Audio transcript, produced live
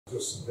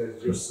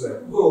They just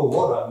said, oh,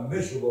 what a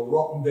miserable,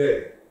 rotten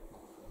day.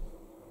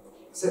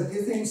 I said, do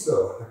you think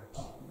so?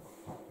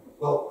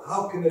 Well,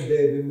 how can a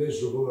day be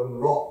miserable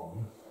and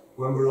rotten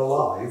when we're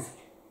alive?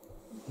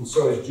 And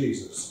so is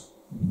Jesus.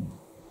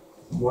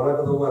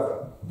 Whatever the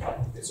weather,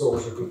 it's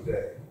always a good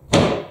day.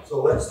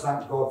 So let's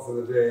thank God for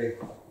the day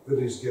that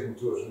He's given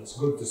to us. And it's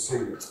good to see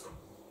you.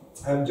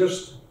 And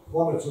just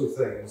one or two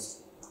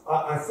things.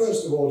 I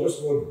first of all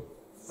just would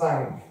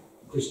thank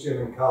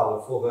Kristian and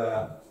Carla for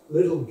their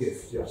little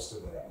gift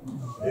yesterday.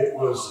 It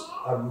was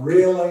a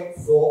really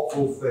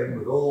thoughtful thing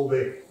with all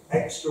the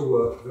extra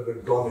work that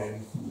had gone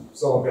in.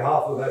 So on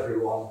behalf of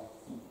everyone,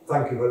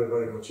 thank you very,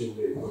 very much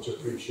indeed. Much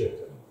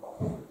appreciated.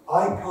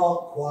 I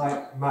can't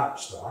quite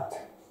match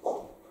that,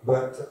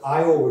 but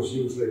I always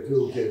usually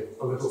do give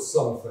a little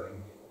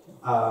something.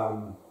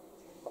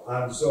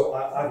 And so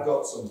I've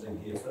got something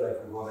here for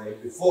everybody.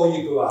 Before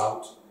you go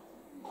out,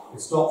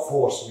 it's not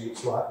 4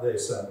 sweets like they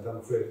sent, I'm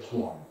afraid it's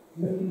 1.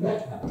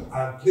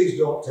 And please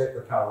don't take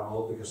the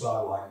caramel because I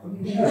like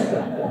them.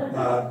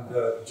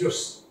 And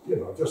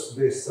just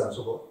be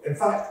sensible. In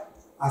fact,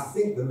 I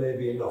think there may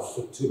be enough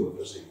for 2 of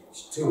us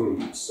each, 2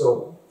 each.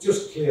 So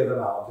just clear them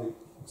out. It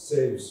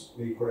saves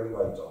me putting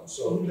weight on.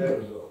 So there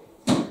we go.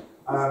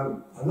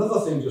 Another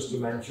thing just to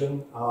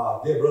mention,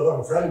 our dear brother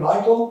and friend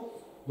Michael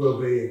will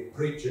be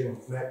preaching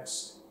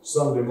next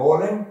Sunday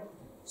morning.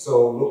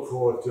 So look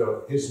forward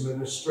to his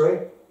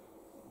ministry.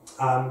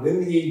 And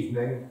in the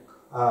evening,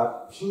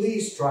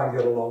 please try and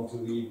get along to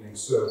the evening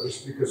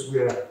service, because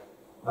we're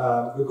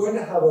going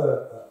to have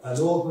an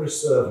ordinary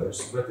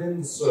service, but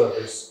in the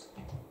service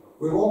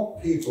we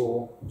want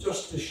people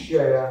just to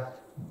share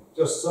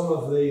just some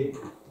of the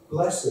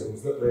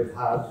blessings that they've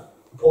had,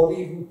 or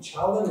even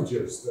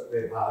challenges that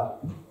they've had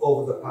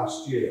over the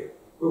past year.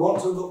 We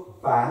want to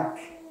look back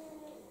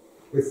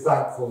with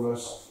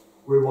thankfulness.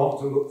 We want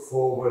to look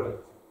forward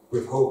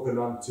with hope and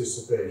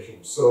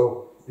anticipation.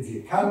 So if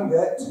you can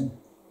get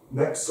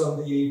next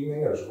Sunday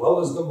evening as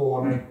well as the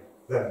morning,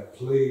 then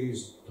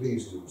please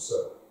do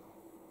so.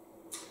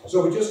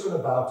 So we're just going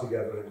to bow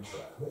together in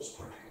prayer. Let's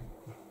pray.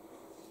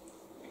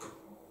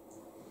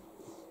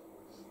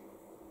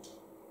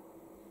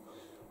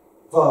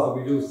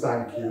 Father, we do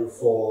thank you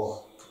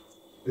for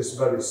this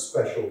very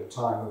special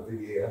time of the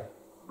year.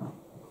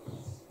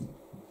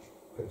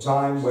 A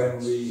time when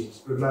we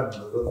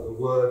remember that the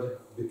Word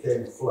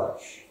became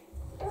flesh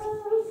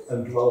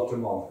and dwelt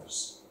among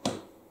us.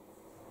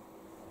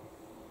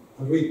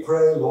 And we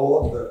pray,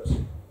 Lord,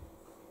 that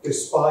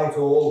despite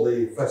all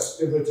the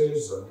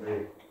festivities and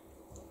the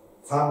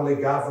family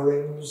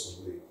gatherings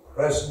and the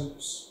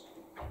presents,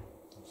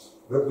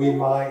 that we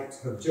might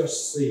have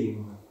just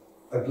seen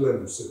a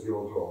glimpse of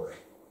your glory.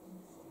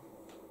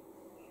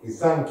 We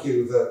thank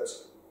you that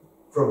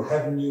from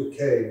heaven you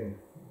came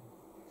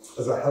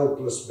as a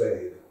helpless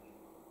babe,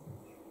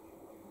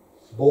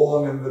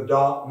 born in the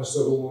darkness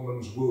of a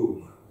woman's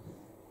womb,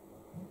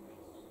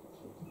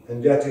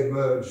 and yet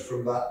emerged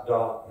from that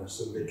darkness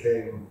and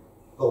became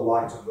the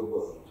light of the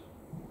world.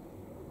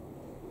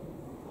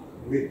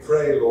 We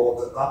pray, Lord,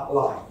 that that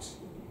light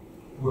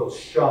will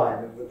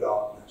shine in the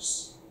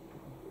darkness,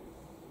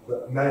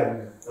 that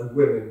men and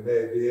women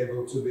may be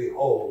able to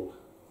behold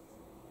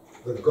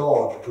the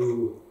God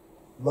who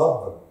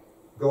loved them,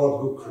 God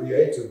who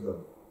created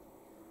them,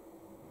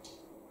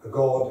 a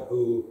God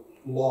who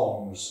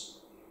longs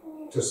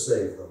to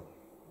save them.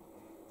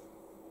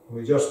 And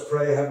we just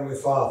pray, Heavenly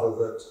Father,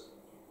 that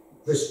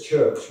this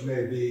church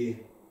may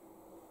be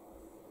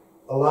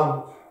a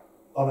lamp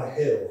on a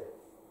hill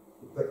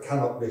that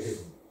cannot be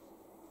hidden.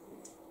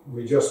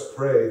 We just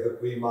pray that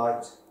we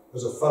might,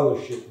 as a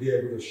fellowship, be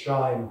able to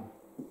shine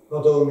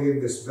not only in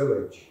this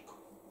village,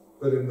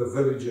 but in the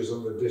villages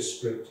and the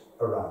district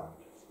around.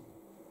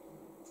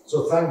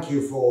 So thank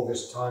you for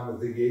this time of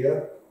the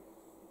year.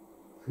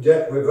 And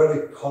yet we're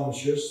very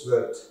conscious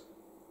that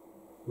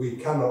we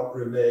cannot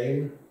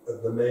remain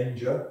at the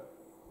manger.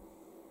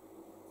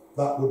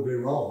 That would be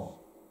wrong.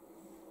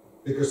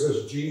 Because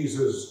as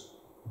Jesus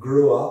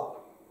grew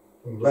up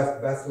and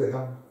left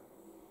Bethlehem,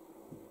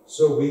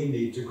 so we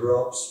need to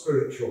grow up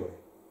spiritually.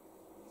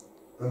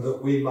 And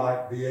that we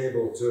might be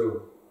able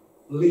to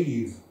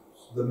leave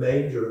the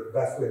manger at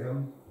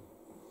Bethlehem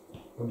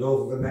and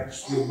over the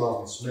next few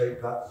months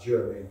make that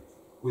journey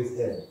with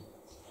him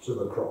to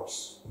the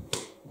cross.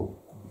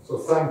 So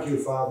thank you,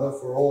 Father,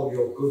 for all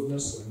your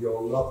goodness and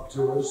your love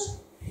to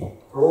us,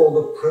 for all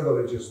the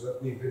privileges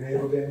that we've been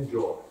able to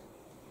enjoy.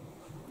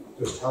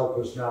 Just help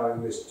us now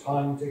in this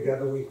time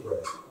together, we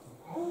pray,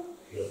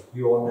 that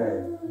your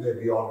name may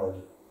be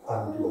honoured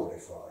and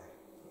glorified.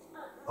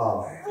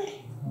 Amen.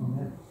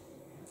 Amen.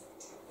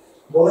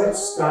 Well,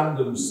 let's stand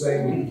and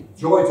sing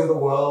Joy to the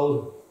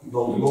World, the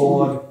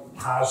Lord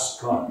has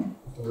come.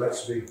 And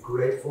let's be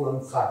grateful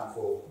and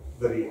thankful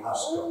that he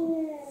has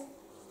come.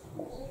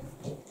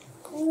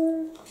 The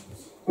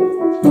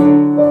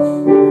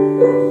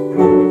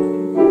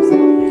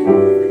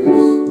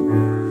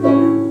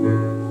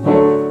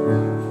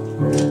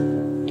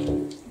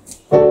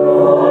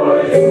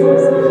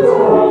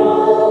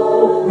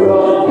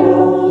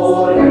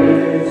Lord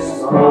is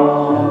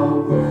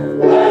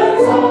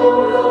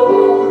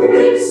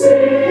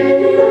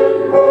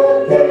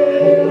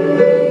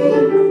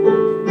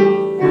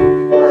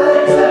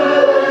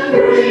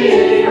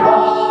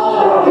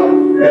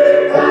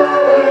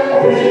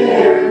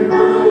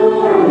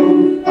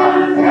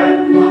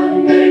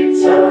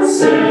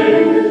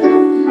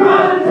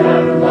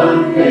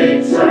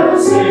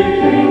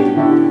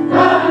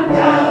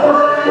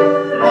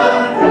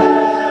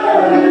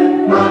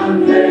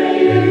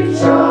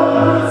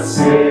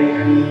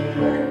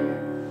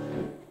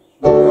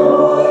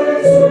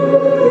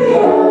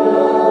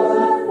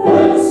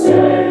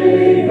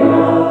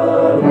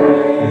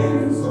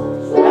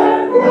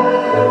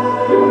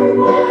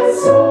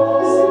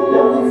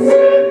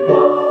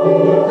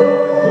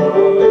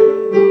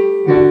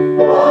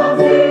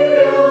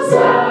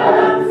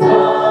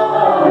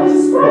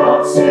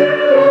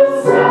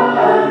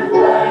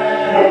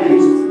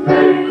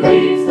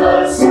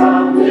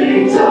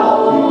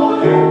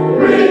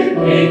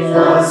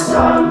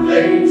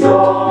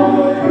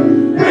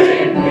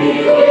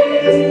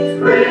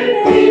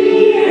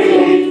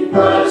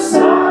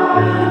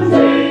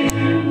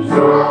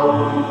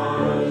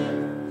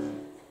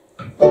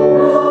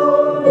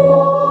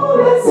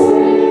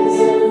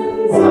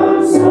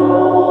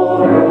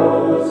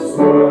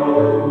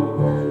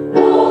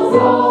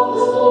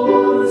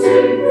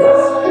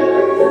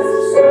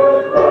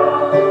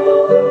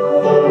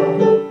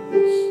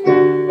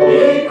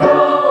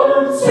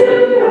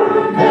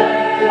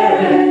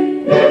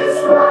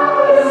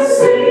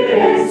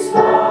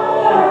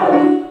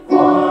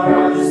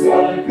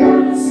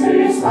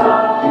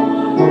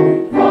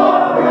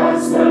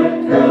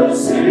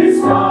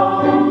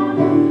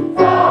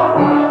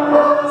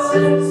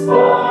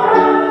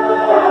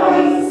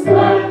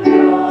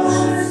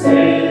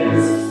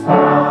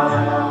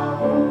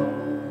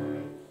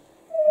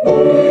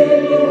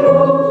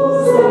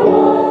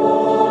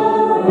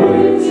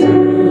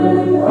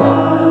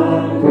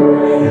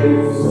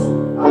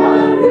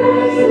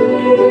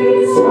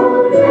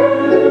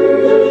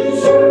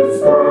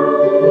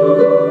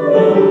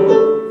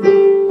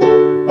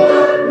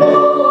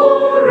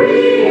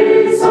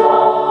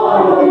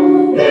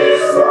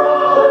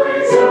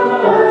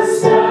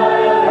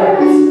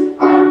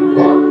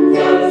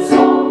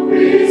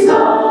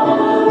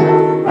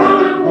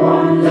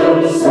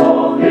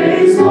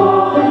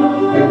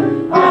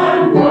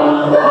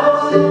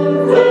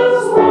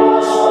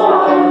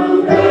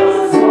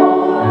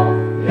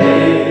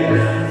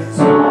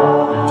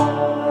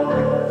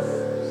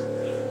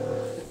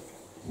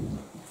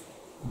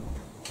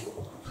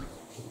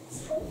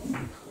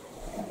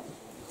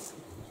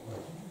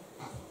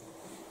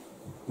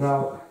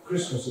Now,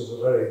 Christmas is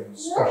a very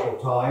special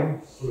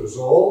time for us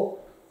all,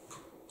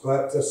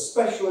 but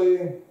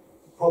especially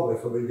probably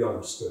for the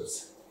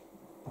youngsters.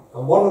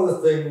 And one of the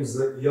things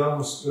that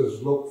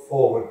youngsters look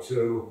forward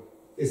to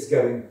is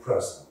getting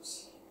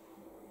presents.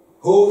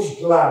 Who's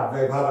glad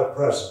they've had a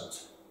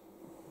present?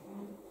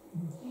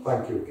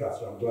 Thank you,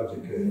 Catherine. I'm glad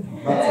you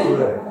came. That's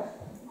great.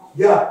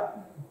 Yeah,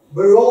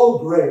 we're all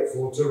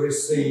grateful to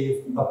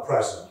receive a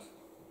present.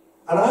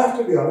 And I have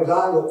to be honest,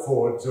 I look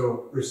forward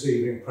to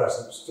receiving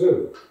presents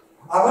too.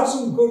 I've had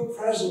some good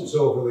presents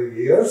over the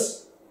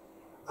years,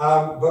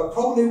 but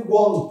probably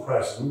one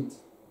present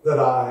that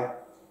I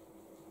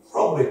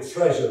probably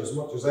treasure as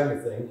much as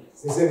anything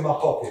is in my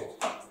pocket.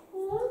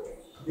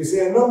 You see,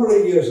 a number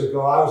of years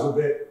ago, I was a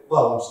bit,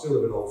 well, I'm still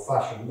a bit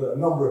old-fashioned, but a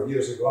number of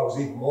years ago, I was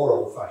even more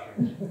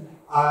old-fashioned.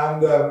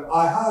 And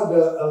I had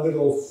a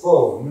little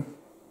phone.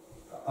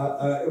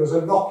 It was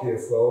a Nokia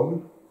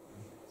phone.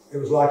 It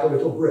was like a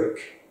little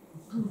brick.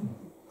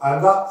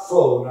 And that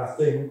phone, I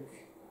think,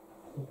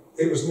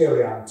 it was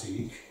nearly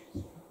antique.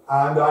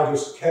 And I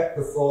just kept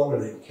the phone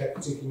and it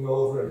kept ticking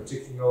over and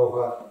ticking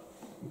over.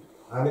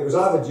 And it was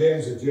either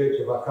James or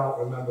Jacob, I can't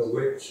remember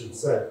which, and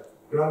said,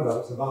 "Grandad,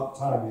 it's about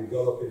time you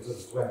got up into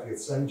the 20th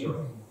century.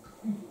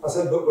 I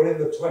said, "But we're in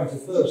the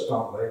 21st,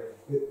 aren't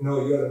we?"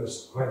 "No, you're in the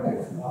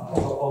 20th.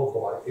 Oh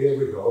boy, here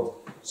we go.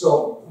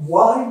 So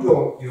why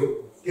don't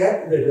you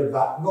get rid of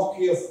that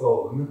Nokia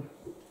phone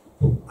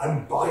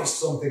and buy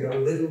something a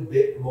little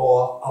bit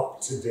more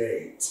up to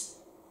date?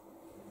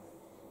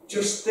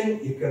 Just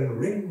think, you can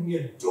ring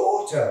your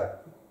daughter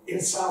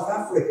in South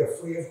Africa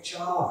free of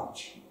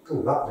charge."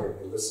 Oh, that made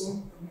me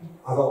listen.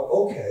 I thought,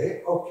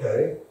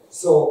 okay.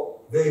 So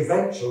they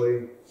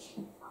eventually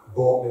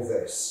bought me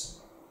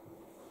this.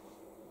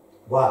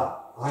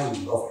 Wow, I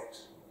love it.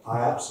 I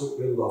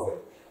absolutely love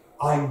it.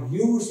 I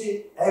use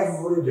it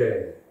every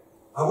day.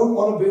 I wouldn't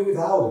want to be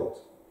without it.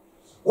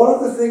 One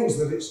of the things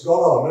that it's got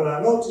on, and I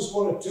noticed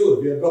one or two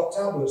of you have got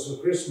tablets for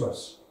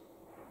Christmas.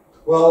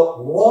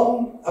 Well,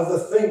 one of the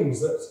things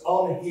that's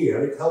on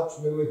here, it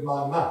helps me with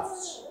my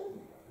maths,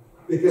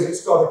 because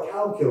it's got a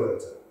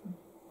calculator.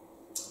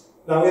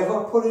 Now, if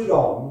I put it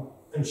on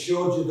and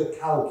showed you the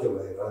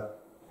calculator,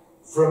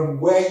 from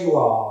where you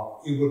are,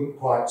 you wouldn't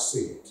quite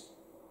see it.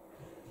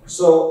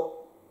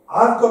 So,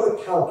 I've got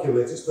a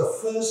calculator. It's the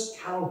first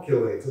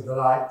calculator that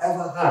I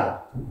ever had.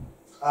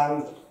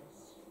 And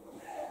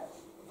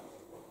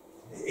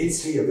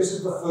it's here. This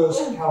is the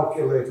first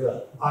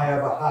calculator I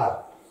ever had.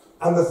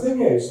 And the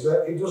thing is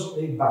that it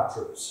doesn't need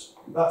batteries.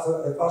 That's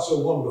a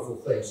wonderful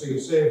thing. So you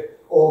save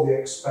all the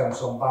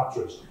expense on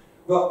batteries.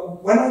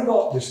 But when I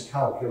got this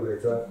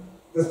calculator,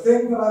 the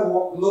thing that I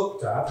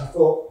looked at, I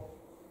thought,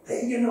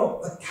 hey, you know,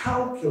 the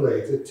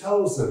calculator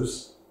tells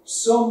us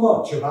so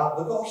much about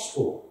the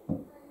gospel,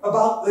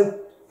 about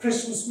the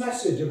Christmas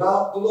message,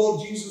 about the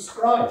Lord Jesus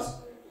Christ.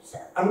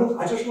 And look,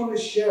 I just want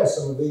to share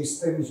some of these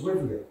things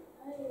with you.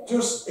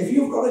 Just, if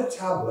you've got a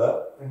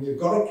tablet and you've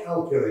got a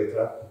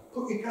calculator,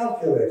 put your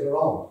calculator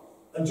on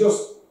and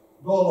just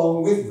go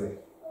along with me.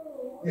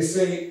 You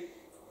see,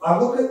 I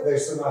look at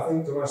this and I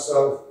think to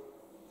myself,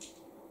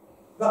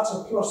 that's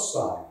a plus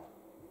sign.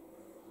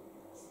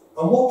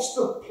 And what's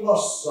the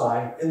plus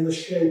sign in the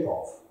shape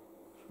of?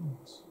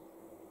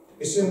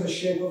 It's in the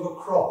shape of a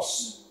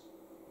cross.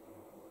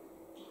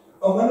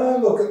 And when I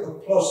look at the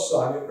plus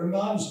sign, it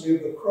reminds me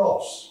of the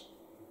cross.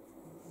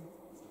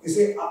 You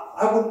see,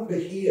 I wouldn't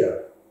be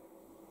here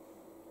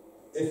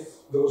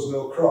if there was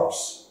no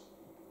cross.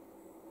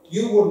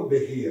 You wouldn't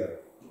be here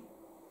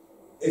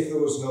if there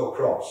was no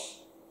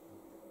cross.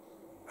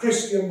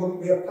 Kristian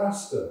wouldn't be a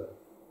pastor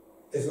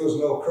if there was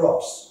no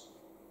cross.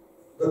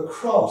 The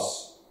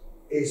cross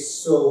is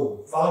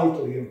so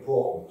vitally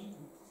important.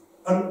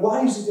 And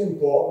why is it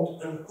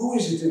important? And who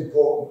is it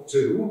important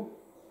to?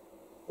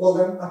 Well,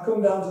 then I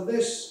come down to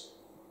this.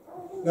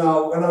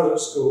 Now, when I was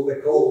at school, they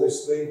called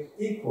this the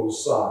equal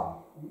sign.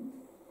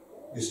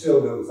 You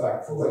still do,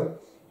 thankfully.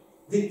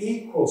 The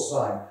equal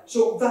sign.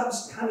 So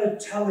that's kind of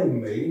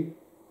telling me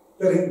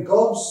that in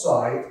God's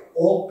sight,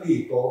 all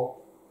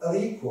people are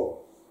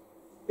equal.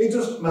 It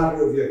doesn't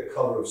matter of your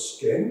colour of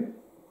skin.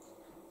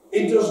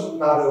 It doesn't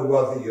matter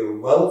whether you're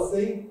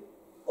wealthy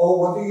or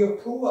whether you're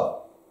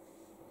poor.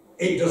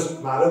 It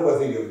doesn't matter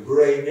whether you're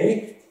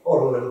brainy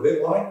or a little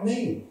bit like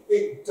me.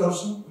 It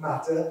doesn't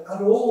matter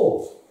at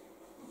all.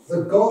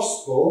 The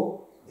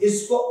gospel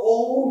is for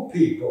all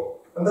people.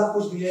 And that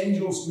was the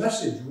angel's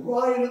message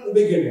right at the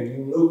beginning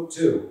in Luke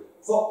 2.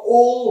 For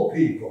all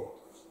people.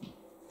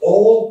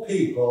 All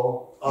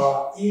people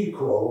are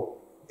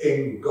equal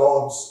in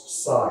God's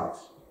sight.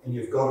 And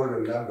you've got to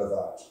remember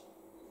that.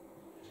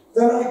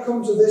 Then I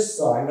come to this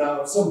sign.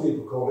 Now, some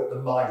people call it the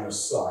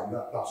minus sign.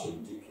 That's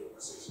ridiculous.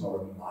 It's not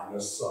a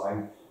minus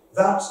sign.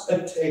 That's a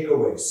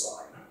takeaway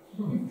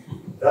sign.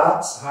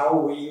 That's how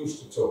we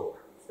used to talk.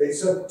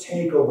 It's a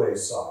takeaway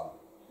sign.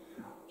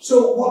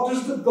 So what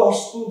does the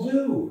gospel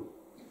do?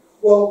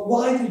 Well,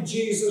 why did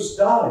Jesus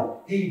die?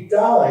 He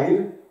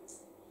died,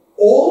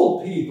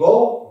 all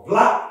people,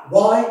 black,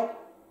 white,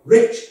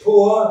 rich,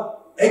 poor,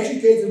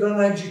 educated,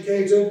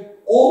 uneducated,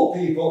 all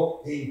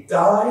people, he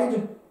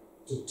died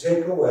to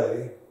take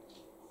away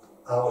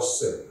our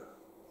sin.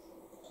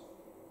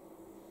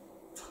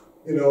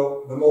 You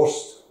know, the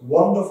most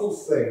wonderful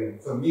thing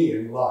for me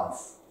in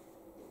life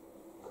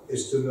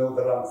is to know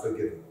that I'm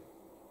forgiven.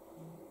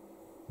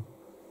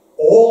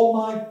 All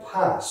my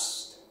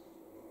past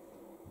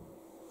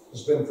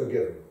has been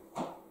forgiven.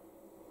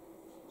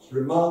 It's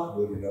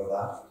remarkable, you know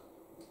that.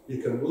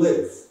 You can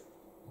live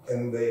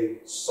in the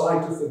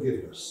sight of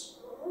forgiveness.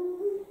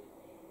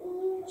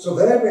 So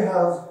there we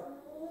have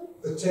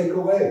the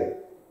takeaway.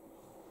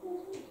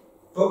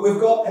 But we've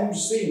got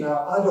MC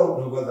now. I don't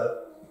know whether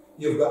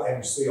you've got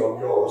MC on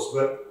yours,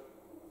 but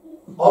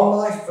on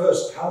my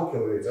first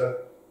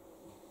calculator,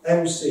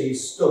 MC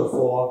stood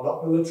for,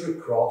 not Military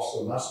Cross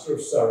or Master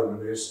of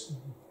Ceremonies,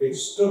 it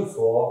stood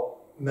for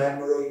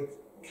Memory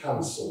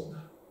Cancelled.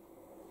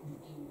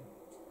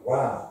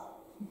 Wow,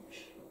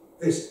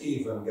 this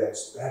even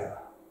gets better.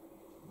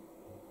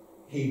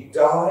 He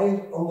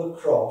died on the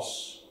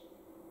cross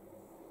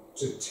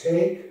to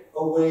take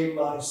away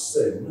my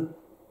sin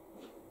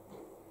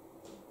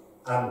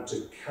and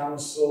to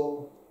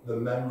cancel the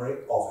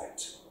memory of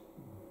it.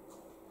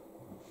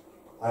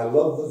 I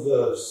love the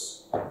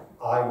verse,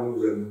 I will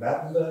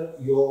remember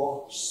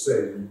your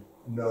sin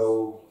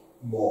no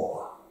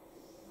more.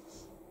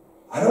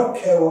 I don't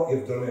care what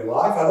you've done in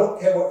life. I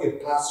don't care what your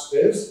past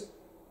is.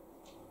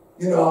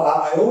 You know,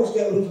 I always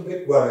get a little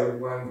bit worried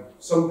when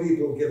some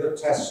people give a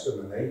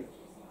testimony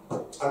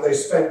and they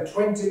spend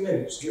 20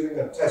 minutes giving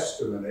a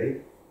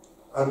testimony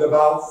and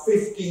about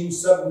 15,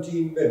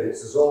 17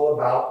 minutes is all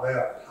about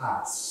their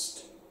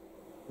past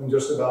and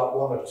just about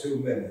 1 or 2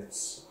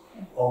 minutes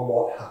on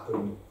what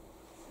happened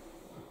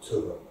to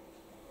them.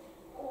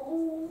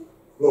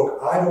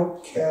 Look, I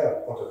don't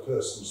care what a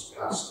person's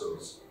past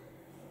is.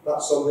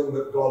 That's something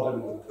that God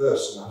and the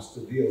person has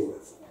to deal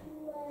with.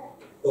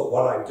 But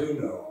what I do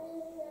know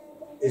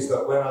is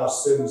that when our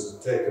sins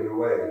are taken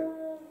away,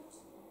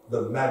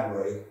 the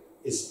memory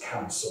is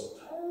cancelled.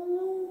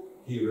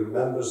 He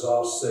remembers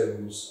our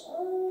sins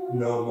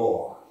no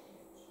more.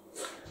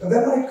 And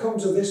then I come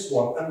to this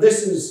one, and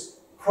this is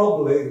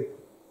probably,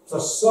 for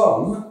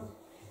some,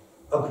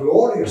 a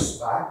glorious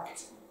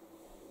fact.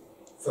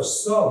 For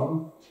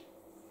some,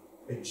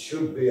 it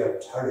should be a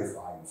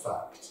terrifying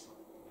fact.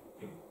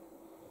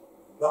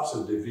 That's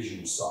a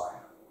division sign.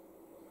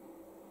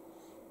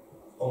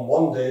 On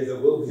one day there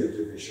will be a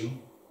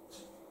division.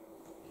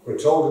 We're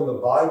told in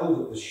the Bible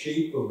that the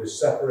sheep will be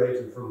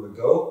separated from the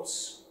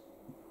goats.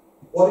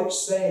 What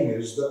it's saying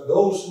is that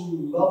those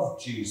who love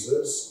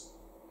Jesus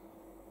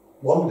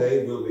one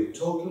day will be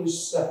totally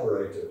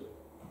separated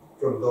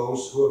from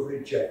those who have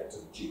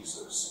rejected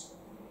Jesus.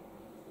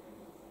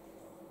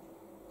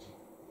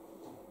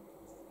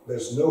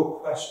 There's no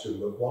question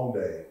that one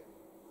day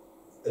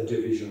a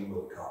division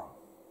will come.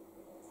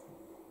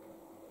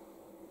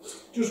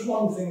 Just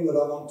one thing that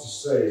I want to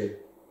say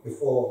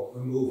before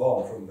we move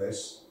on from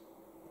this.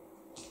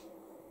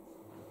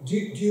 Do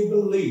you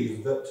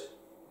believe that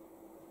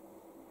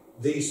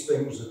these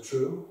things are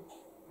true?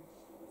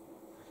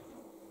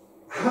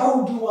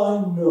 How do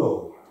I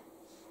know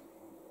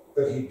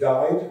that he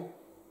died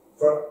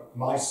for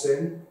my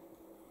sin?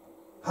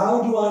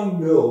 How do I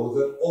know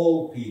that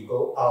all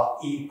people are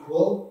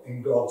equal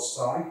in God's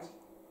sight?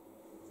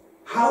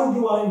 How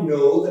do I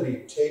know that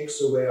he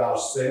takes away our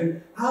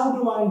sin? How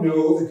do I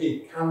know that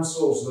he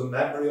cancels the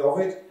memory of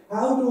it?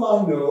 How do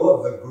I know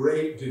of the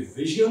great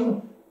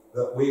division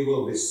that we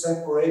will be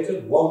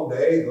separated one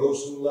day,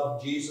 those who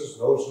love Jesus,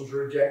 those who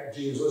reject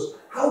Jesus?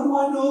 How do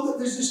I know that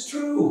this is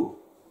true?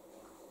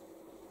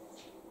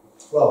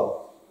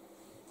 Well,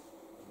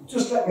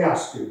 just let me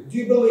ask you, do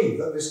you believe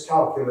that this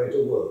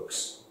calculator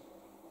works?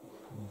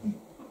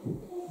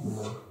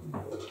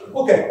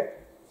 Okay,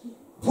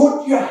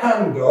 put your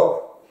hand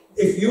up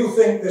if you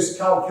think this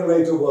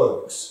calculator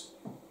works.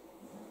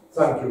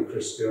 Thank you,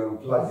 Kristian. I'm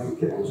glad you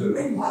came too.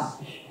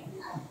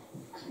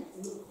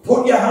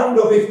 Put your hand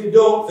up if you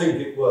don't think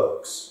it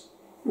works.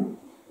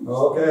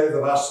 Okay, the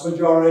vast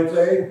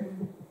majority.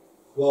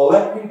 Well,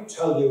 let me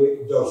tell you,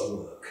 it does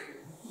work.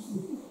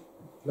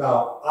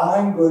 Now,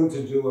 I'm going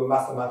to do a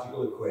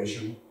mathematical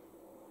equation,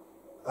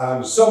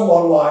 and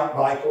someone like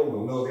Michael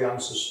will know the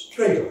answer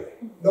straight away.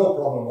 No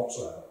problem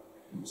whatsoever.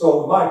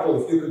 So, Michael,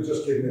 if you could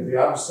just give me the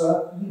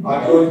answer,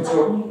 I'm going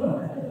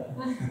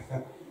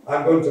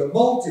to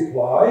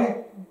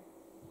multiply.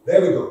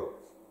 There we go.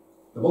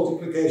 The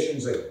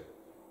multiplication's in.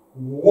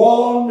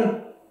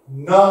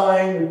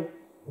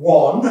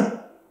 191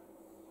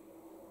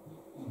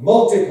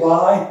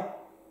 multiply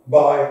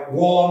by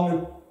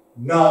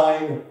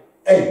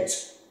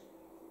 198.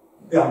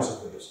 The answer,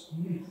 please.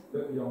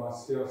 You're my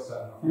skill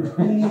set.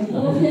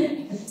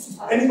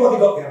 Anybody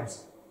got the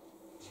answer?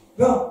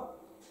 No?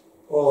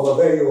 Oh, well,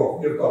 there you are.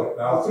 You've got it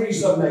now.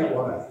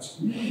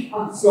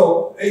 37818.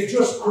 So it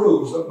just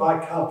proves that my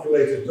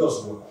calculator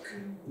does work.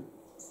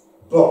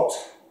 But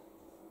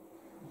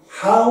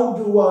how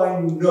do I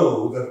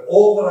know that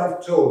all that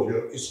I've told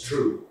you is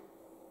true?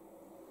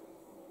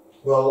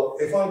 Well,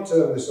 if I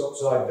turn this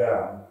upside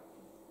down,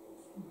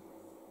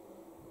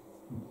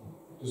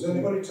 Does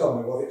anybody tell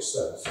me what it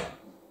says?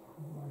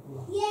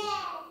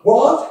 Yeah.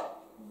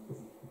 What?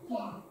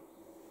 Yeah.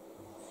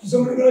 Is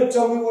somebody going to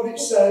tell me what it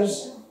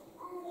says?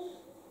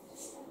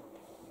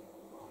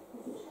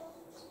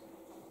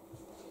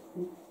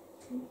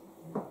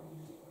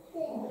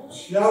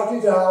 Shout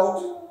it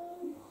out.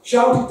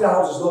 Shout it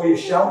out as though you're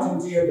shouting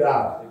to your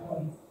dad.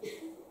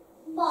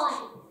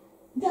 Bye.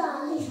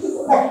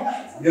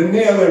 You're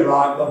nearly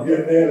right, love,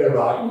 you're nearly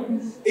right.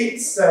 It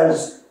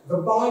says the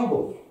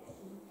Bible.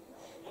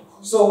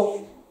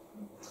 So,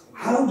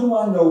 how do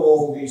I know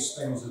all these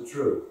things are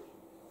true?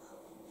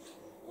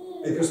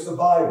 Because the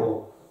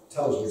Bible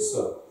tells me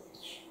so.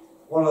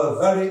 One of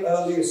the very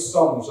earliest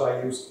songs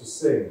I used to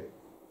sing,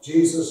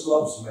 Jesus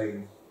loves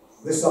me,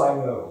 this I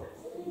know,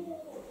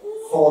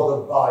 for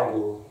the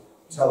Bible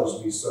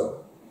tells me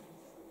so.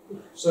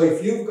 So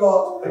if you've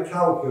got a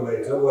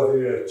calculator, whether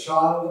you're a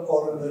child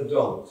or an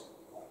adult,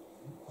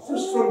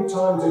 just from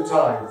time to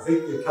time,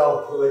 pick your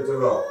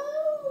calculator up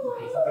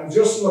and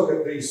just look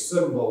at these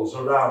symbols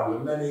around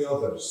and many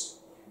others.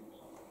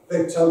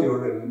 They tell you a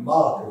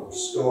remarkable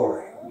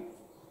story.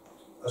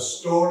 A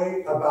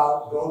story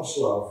about God's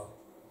love,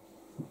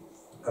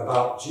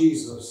 about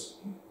Jesus,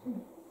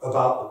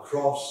 about the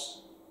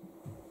cross,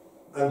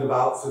 and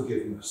about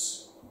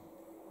forgiveness.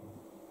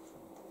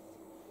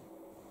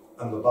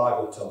 And the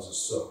Bible tells us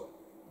so.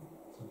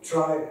 So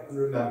try and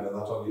remember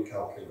that on your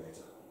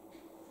calculator.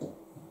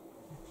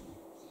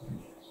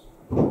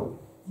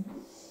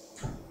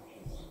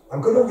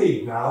 I'm going to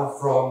read now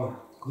from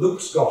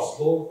Luke's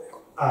Gospel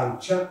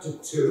and chapter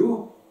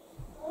 2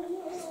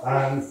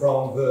 and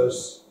from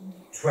verse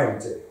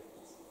 20.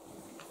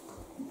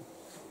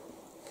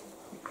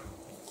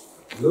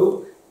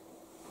 Luke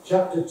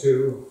chapter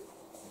 2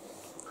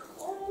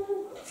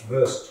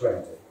 verse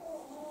 20.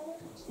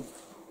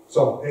 It's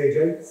on page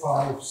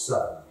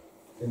 857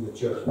 in the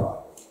Church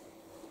Bible.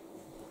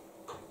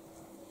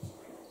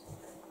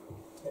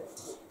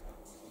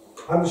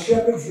 And the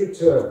shepherds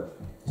returned,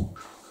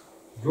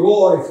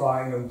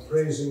 glorifying and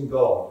praising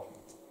God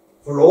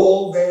for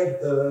all they had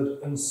heard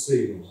and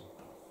seen,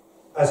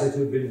 as it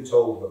had been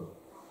told them.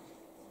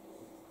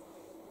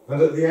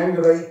 And at the end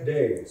of 8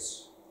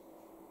 days,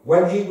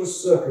 when he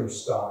was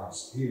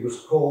circumcised, he was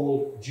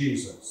called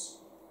Jesus,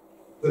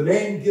 the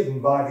name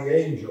given by the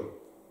angel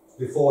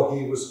before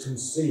he was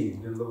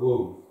conceived in the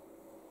womb.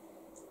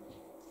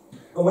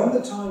 And when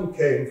the time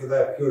came for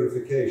their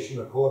purification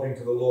according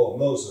to the law of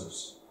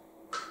Moses,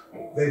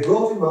 they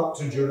brought him up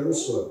to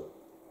Jerusalem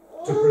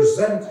to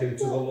present him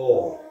to the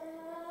Lord.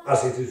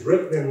 As it is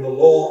written in the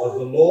law of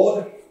the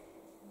Lord,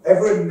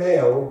 every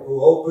male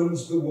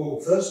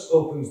who first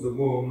opens the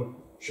womb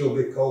shall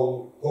be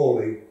called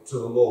holy to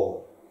the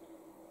Lord,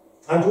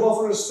 and to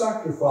offer a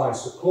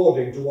sacrifice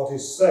according to what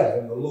is said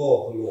in the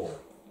law of the Lord,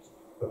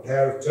 a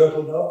pair of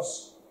turtle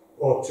doves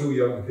or 2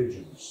 young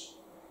pigeons.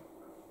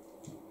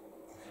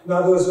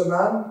 Now there was a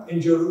man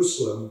in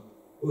Jerusalem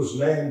whose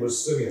name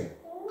was Simeon.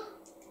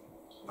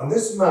 And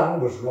this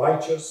man was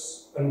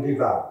righteous and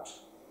devout,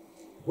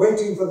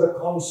 waiting for the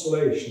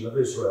consolation of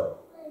Israel.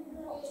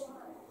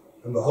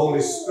 And the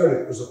Holy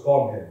Spirit was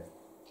upon him.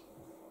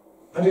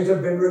 And it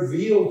had been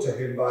revealed to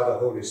him by the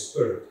Holy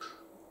Spirit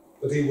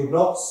that he would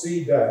not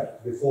see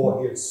death before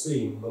he had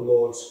seen the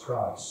Lord's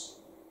Christ.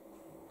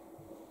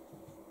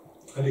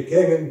 And he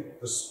came in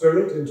the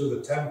Spirit into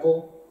the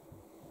temple,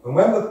 and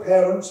when the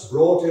parents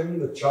brought him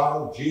the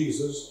child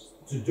Jesus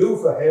to do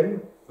for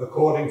him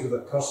according to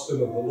the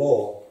custom of the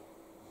law,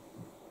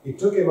 he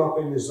took him up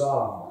in his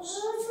arms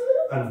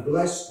and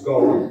blessed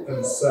God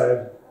and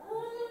said,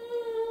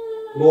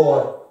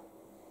 Lord,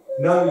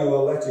 now you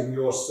are letting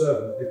your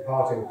servant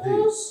depart in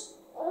peace,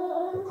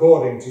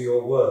 according to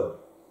your word.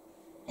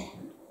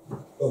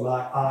 For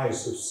my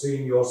eyes have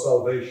seen your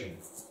salvation,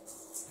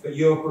 that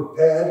you are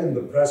prepared in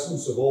the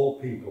presence of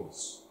all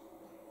peoples,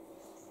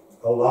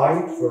 a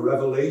light for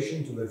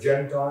revelation to the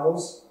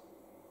Gentiles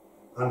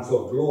and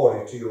for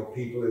glory to your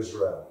people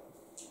Israel.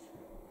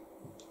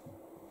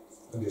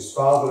 And his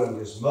father and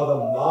his mother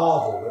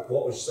marveled at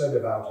what was said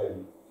about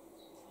him.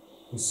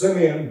 And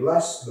Simeon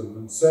blessed them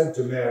and said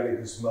to Mary,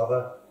 his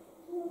mother,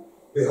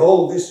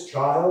 Behold, this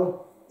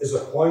child is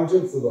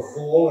appointed for the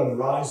fall and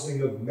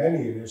rising of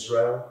many in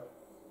Israel,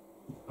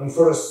 and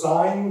for a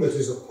sign that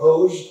is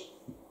opposed,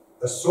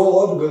 a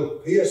sword will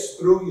pierce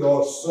through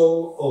your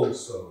soul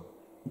also,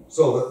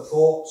 so that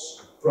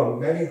thoughts from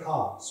many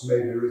hearts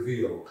may be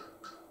revealed.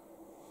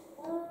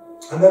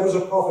 And there was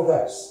a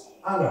prophetess,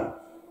 Anna,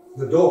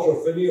 the daughter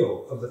of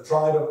Phanuel of the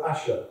tribe of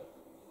Asher.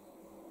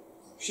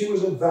 She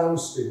was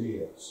advanced in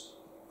years,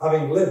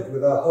 having lived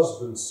with her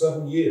husband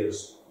 7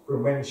 years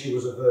from when she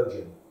was a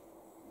virgin,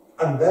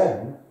 and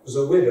then was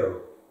a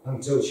widow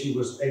until she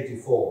was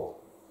 84.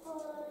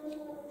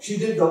 She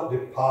did not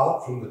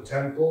depart from the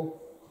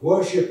temple,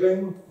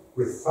 worshipping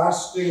with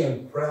fasting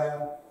and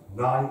prayer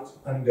night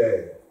and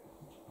day.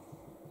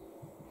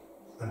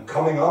 And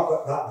coming up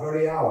at that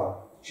very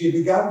hour, she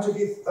began to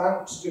give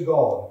thanks to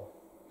God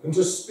and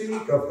to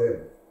speak of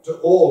him to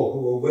all who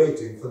were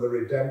waiting for the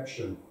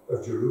redemption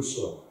of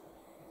Jerusalem.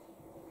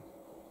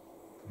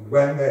 And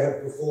when they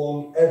had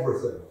performed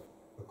everything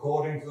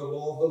according to the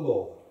law of the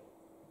Lord,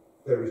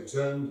 they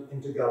returned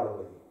into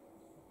Galilee,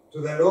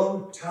 to their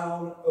own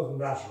town of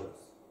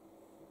Nazareth.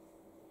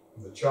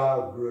 And the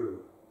child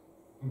grew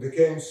and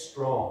became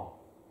strong,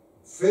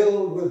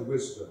 filled with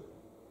wisdom,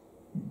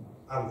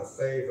 and the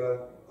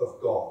favour of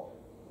God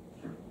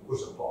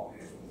was upon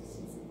him.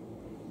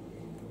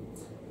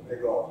 May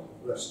God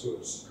bless to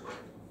us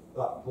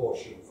that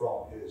portion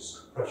from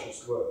his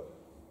precious word.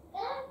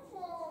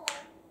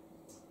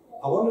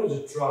 I wanted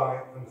to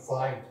try and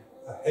find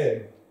a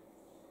hymn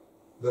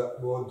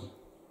that would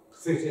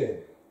fit in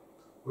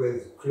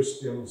with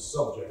Kristian's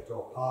subject,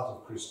 or part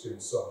of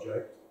Kristian's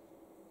subject.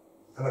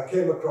 And I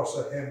came across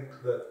a hymn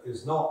that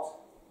is not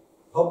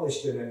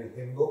published in any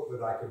hymn book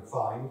that I can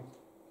find,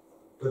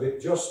 but it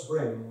just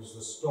brings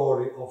the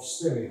story of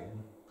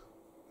Simeon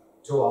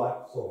to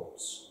our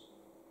thoughts.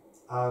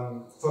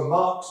 And for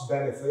Mark's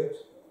benefit,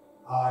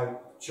 I've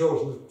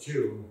chosen a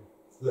tune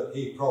that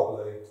he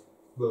probably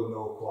will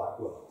know quite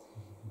well.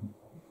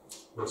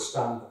 We'll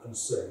stand and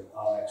sing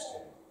our next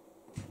hymn.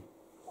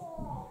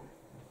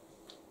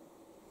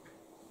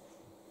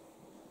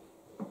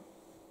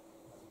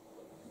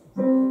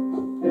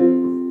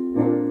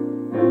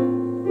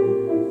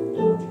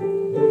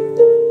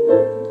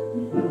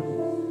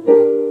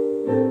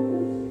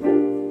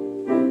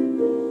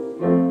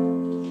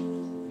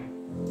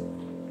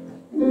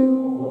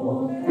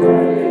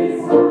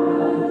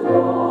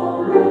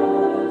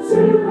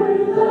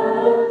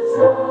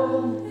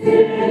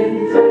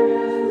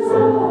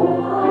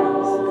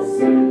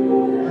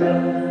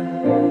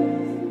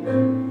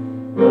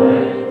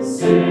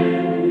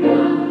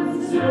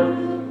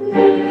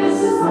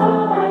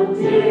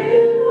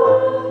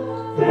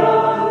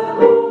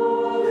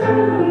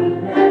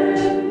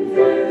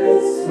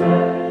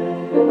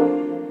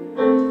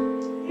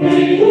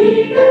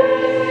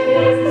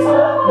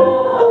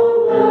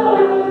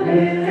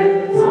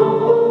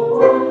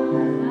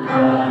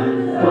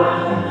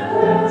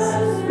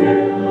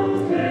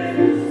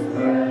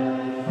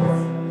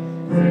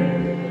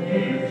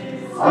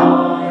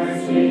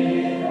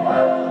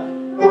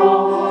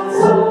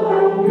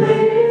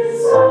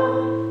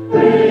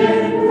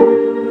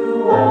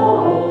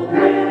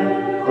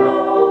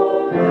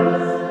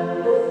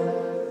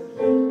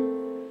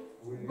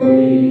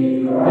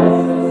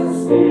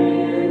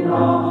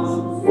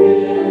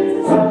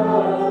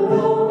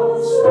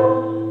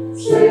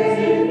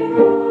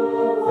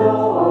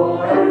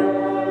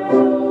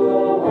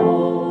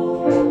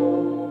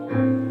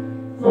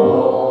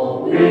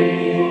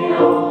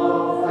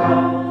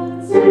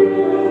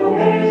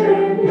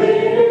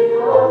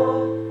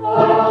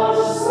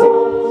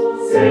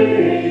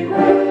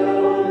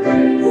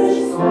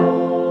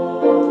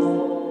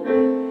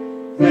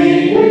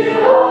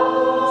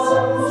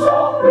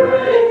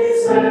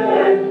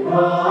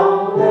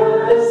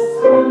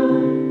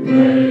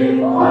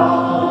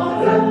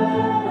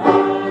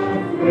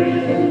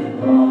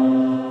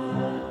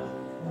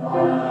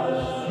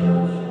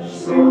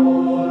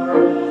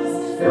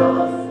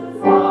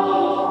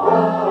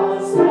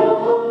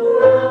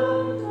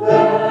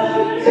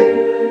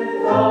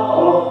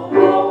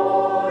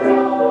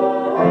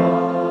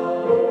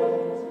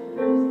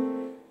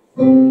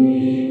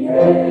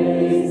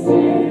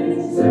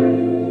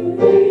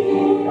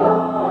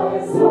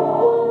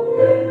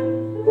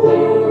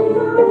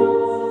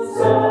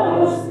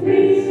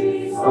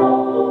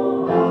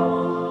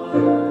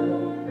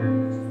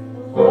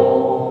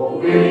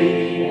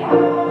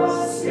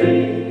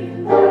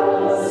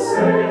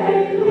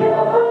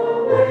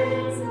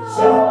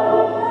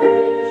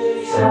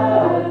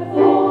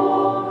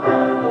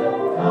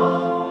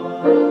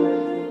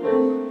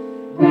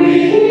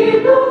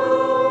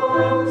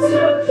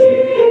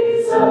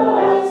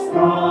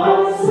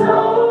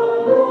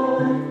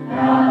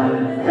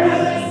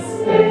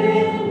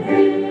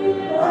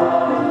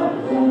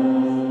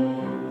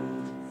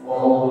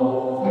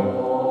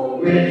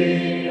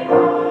 We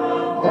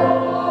are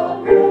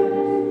born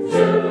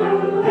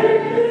to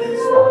his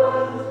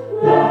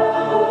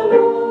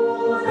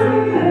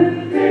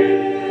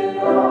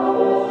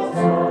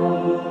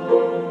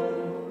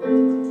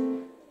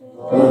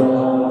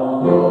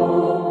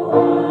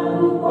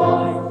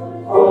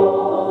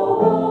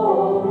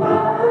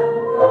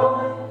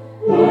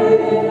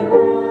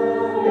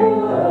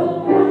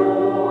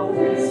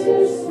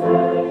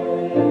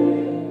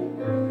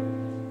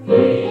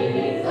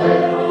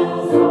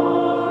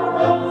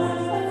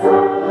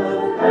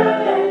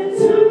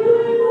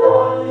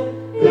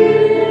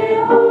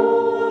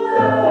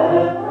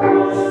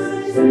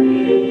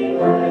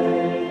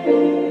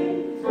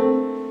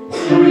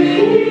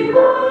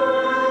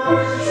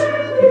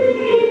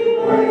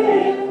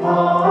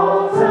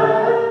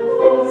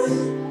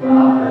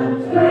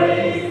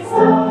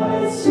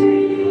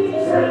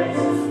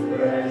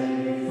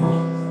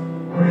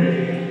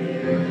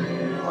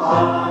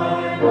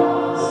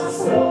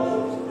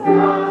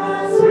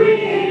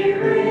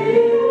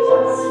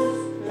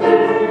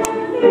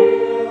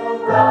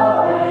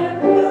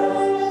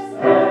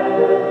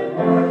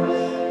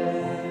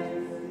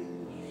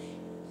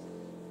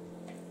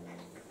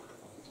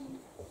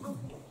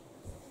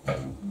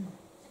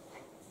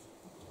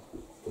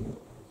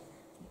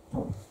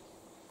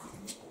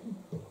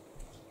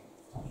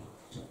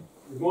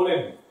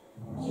morning.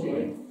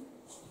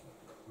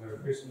 Merry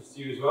Christmas to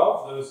you as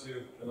well. For those who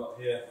are not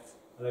here,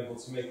 unable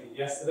to make it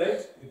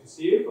yesterday, good to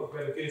see you. Hope you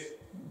had a good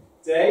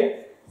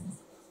day.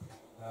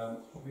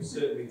 We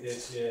certainly did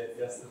here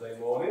yesterday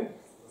morning.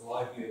 It was a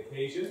lively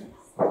occasion,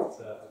 but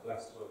a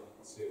blessed one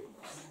too.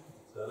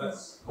 So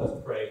let's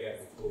pray again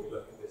before we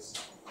look at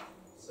this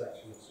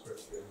section of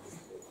Scripture.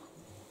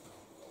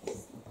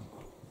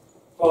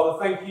 Father,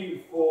 thank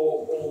you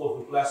for all of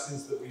the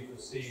blessings that we've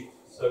received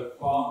so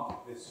far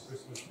this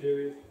Christmas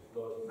period.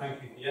 Lord,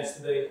 thank you for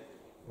yesterday,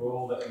 for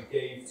all that you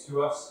gave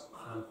to us,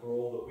 and for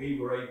all that we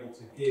were able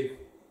to give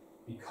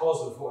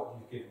because of what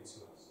you've given to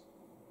us.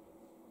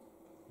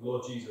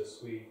 Lord Jesus,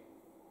 we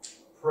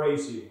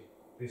praise you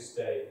this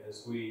day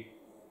as we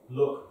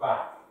look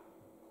back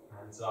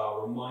and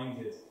are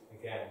reminded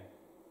again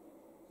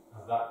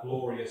of that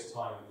glorious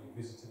time when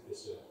you visited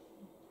this earth,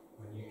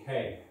 when you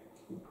came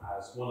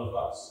as one of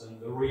us, and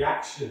the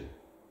reaction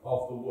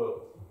of the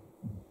world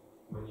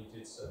when you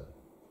did so.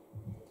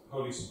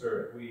 Holy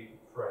Spirit, we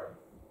pray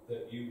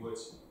that you would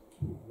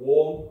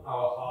warm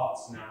our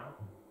hearts now,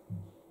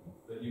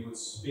 that you would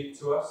speak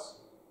to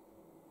us,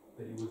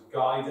 that you would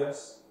guide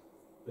us,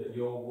 that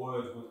your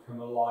word would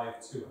come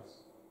alive to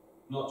us,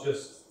 not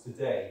just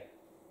today,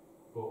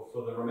 but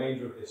for the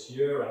remainder of this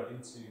year and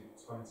into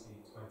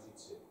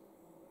 2022.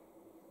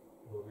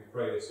 Lord, we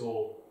pray this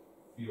all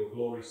for your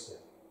glory's sake.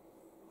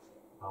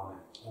 Amen.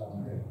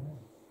 Amen.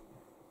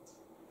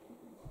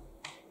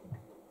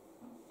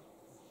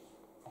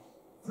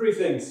 Three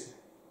things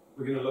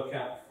we're going to look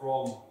at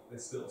from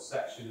this little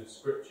section of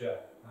Scripture.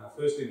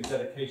 Firstly, the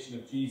dedication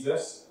of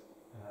Jesus.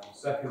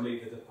 Secondly,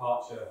 the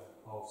departure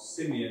of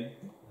Simeon.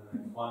 And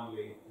then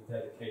finally, the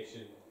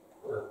dedication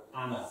of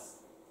Anna.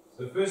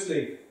 So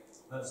firstly,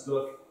 let's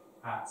look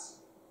at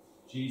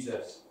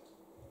Jesus.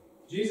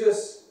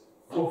 Jesus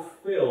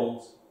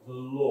fulfilled the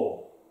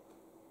law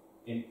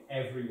in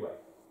every way.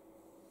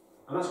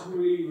 And that's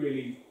really,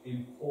 really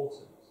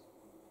important.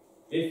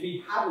 If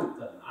he hadn't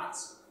done that,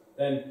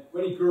 then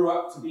when he grew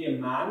up to be a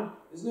man,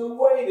 there's no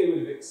way they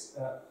would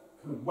have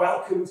kind of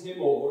welcomed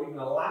him or even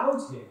allowed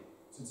him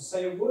to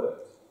say a word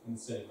in the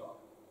synagogue.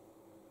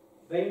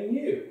 They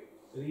knew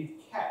that he'd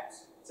kept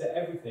to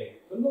everything,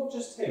 but not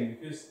just him,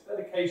 because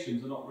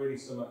dedications are not really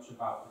so much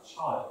about the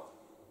child.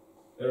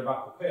 They're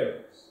about the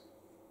parents.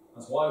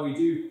 That's why we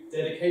do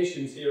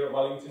dedications here at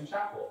Wellington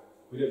Chapel.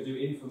 We don't do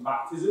infant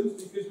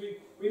baptisms because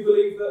we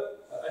believe that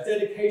a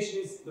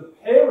dedication is the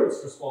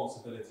parent's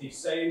responsibility,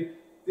 saying,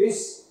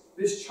 this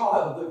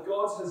child that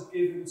God has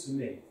given to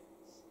me,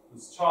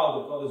 this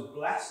child that God has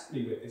blessed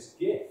me with, this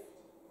gift,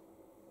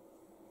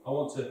 I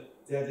want to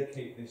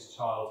dedicate this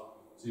child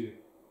to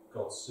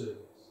God's service.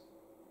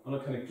 I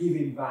want to kind of give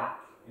him back,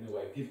 in a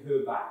way, give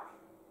her back.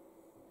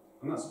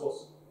 And that's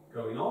what's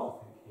going on,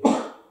 I think,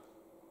 here.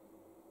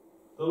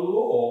 The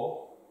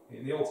law,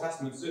 in the Old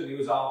Testament, certainly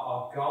was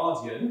our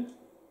guardian,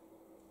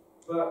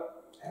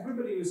 but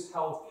everybody was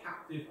held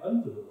captive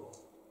under the law,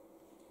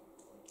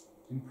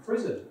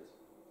 imprisoned,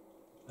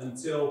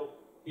 until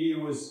he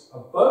was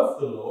above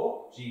the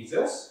law,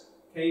 Jesus,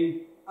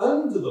 came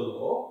under the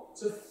law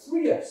to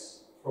free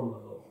us from the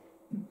law.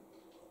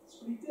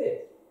 That's what he did.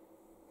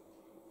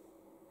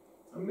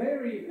 And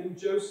Mary and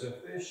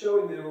Joseph, they're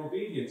showing their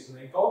obedience and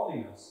their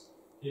godliness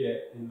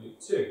here in Luke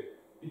 2,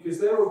 because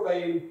they're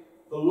obeying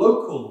the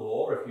local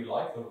law, if you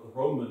like, the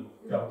Roman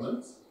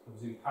government that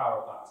was in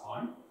power at that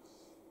time,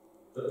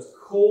 that has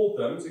called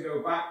them to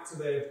go back to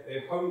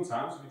their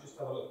hometown. So we just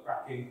have a look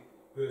back in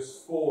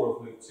verse 4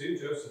 of Luke 2.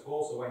 Joseph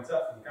also went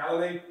up from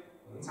Galilee,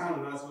 from the town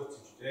of Nazareth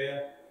to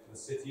Judea, to the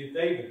city of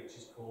David, which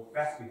is called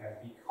Bethlehem,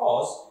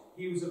 because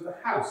he was of the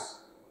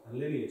house and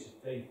lineage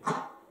of David.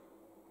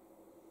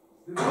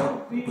 They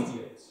were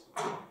obedient.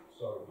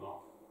 Sorry, Mark.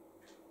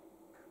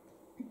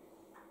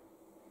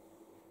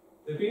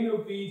 They've been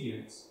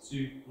obedient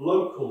to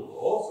local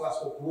law, so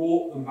that's what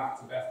brought them back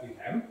to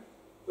Bethlehem.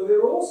 But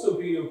they're also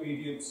being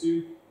obedient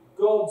to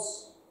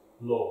God's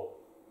law.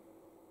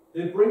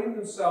 They're bringing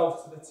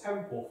themselves to the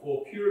temple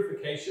for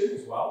purification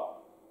as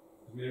well,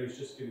 because Mary's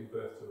just given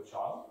birth to a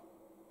child.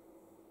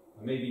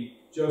 And maybe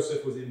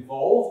Joseph was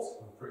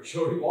involved, I'm pretty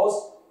sure he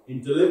was,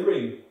 in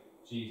delivering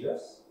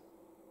Jesus.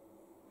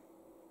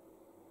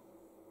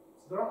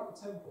 So they're at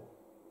the temple.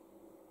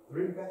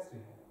 They're in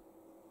Bethlehem.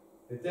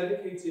 They're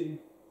dedicating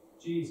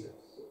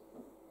Jesus.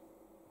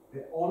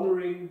 They're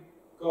honouring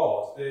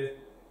God. They're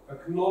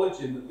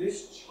acknowledging that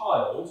this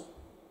child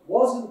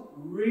wasn't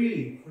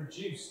really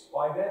produced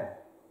by them.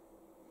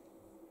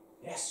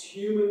 Yes,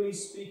 humanly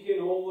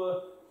speaking, all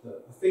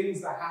the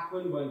things that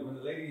happen when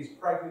the lady is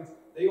pregnant,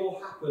 they all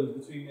happened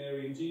between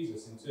Mary and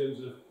Jesus in terms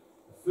of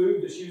the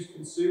food that she was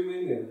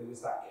consuming, and there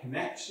was that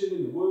connection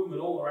in the womb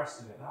and all the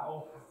rest of it. That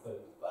all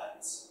happened,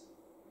 but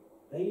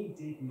they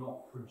did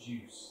not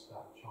produce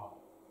that child.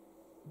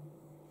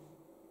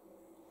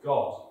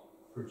 God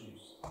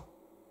produced.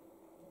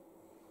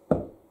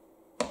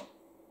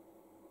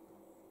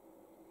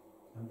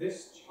 And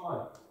this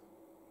child,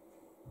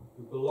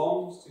 who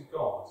belongs to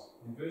God,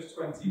 in verse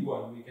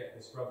 21 we get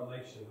this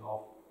revelation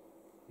of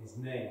his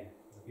name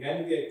At the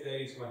end of the 8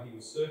 days, when he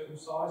was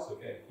circumcised, so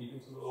again, keeping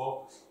to the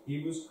law,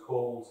 he was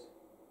called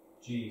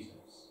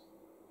Jesus,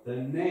 the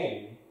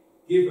name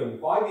given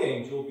by the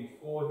angel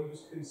before he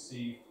was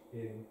conceived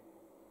in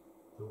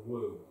the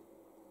womb.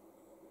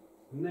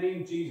 The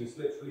name Jesus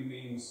literally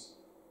means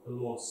the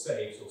Lord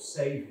saves or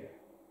Saviour.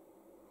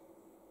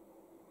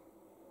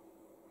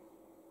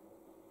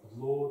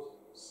 The Lord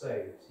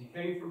saves. He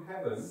came from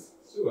heaven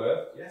to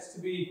earth, yes,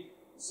 to be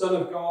Son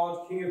of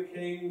God, King of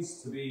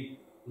Kings, to be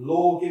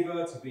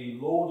lawgiver, to be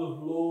Lord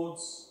of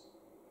Lords.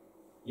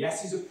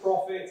 Yes, he's a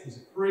prophet, he's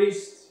a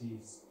priest,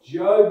 he's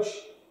judge,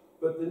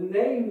 but the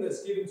name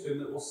that's given to him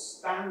that will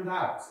stand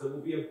out, that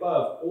will be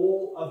above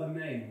all other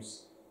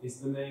names, is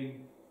the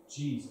name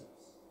Jesus.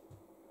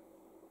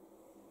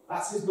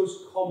 That's his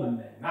most common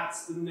name.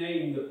 That's the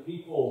name that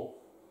people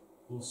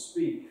will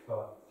speak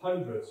for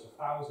hundreds or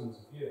thousands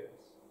of years.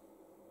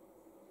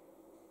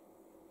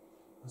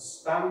 The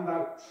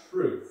standout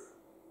truth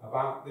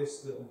about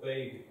this little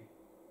baby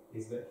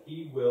is that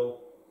he will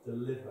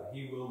deliver,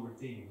 he will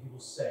redeem, he will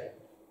save.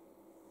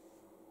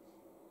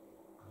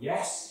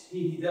 Yes,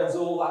 he does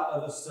all that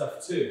other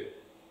stuff too.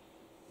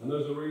 And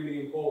those are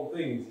really important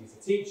things. He's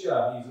a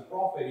teacher, he's a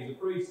prophet, he's a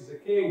priest, he's a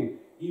king.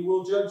 He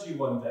will judge you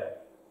one day.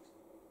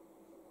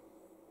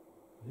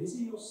 But is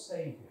he your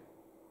Saviour?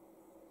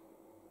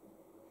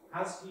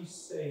 Has he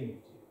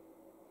saved you?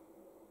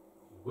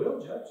 He will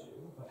judge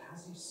you, but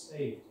has he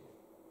saved you?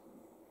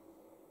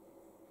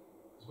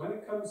 Because when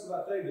it comes to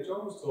that day that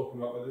John was talking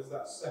about, where there's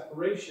that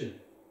separation,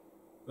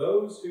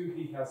 those who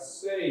he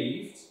has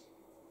saved,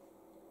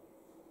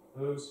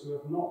 those who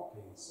have not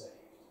been saved,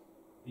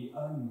 the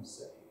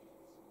unsaved,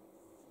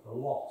 the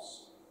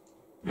lost,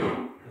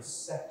 the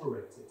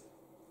separated.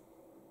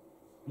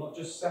 Not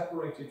just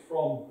separated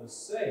from the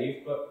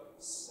saved, but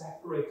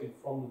separated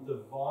from the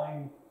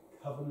divine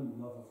covenant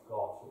love of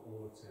God for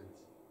all eternity.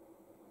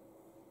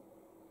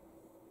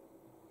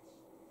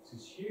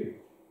 This is huge.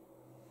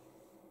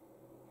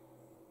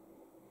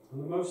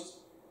 And the most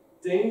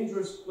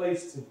dangerous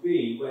place to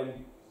be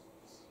when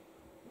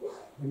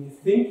you're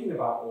thinking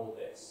about all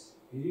this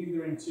is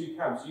either in two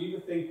camps. You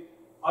either think,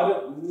 I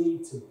don't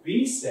need to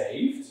be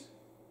saved,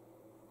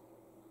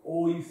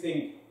 or you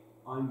think,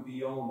 I'm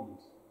beyond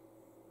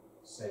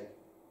saved.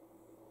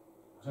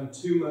 I've done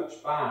too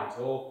much bad,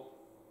 or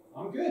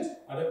I'm good,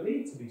 I don't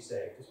need to be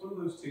saved. It's one of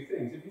those two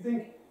things. If you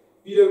think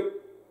you don't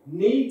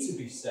need to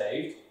be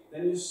saved,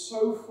 then you're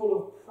so full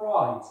of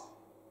pride.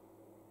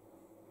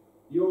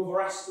 You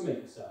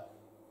overestimate yourself.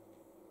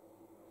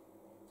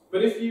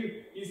 But if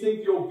you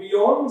think you're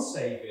beyond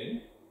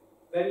saving,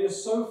 then you're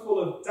so full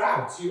of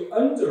doubt, you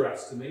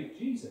underestimate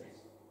Jesus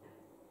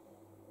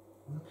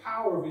and the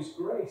power of his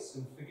grace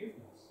and forgiveness.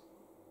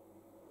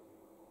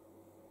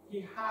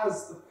 He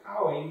has the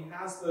power, he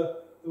has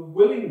the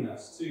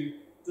willingness to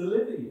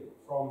deliver you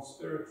from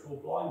spiritual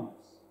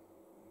blindness,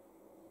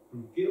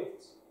 from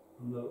guilt,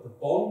 from the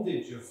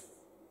bondage of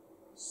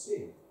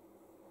sin.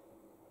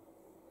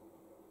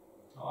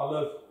 I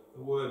love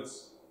the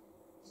words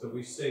that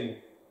we sing,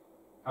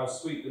 how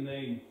sweet the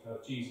name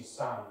of Jesus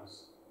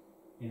sounds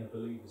in a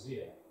believer's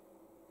ear.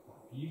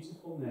 That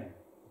beautiful name,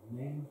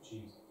 the name of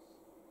Jesus.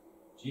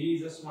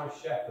 Jesus, my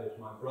shepherd,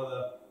 my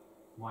brother,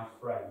 my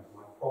friend,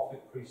 my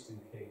prophet, priest and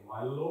king,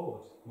 my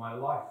Lord, my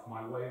life,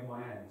 my way,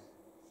 my end,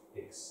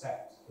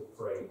 accept the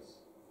praise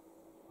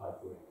I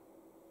bring.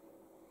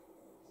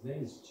 His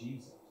name is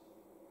Jesus.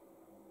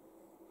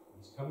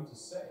 He's come to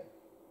save.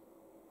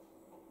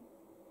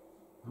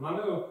 And I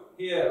know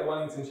here at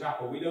Wellington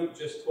Chapel, we don't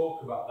just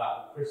talk about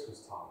that at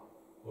Christmas time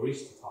or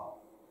Easter time.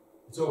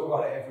 We talk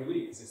about it every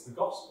week because it's the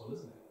gospel,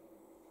 isn't it?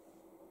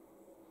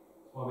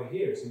 That's why we're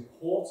here. It's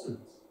important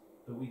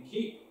that we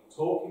keep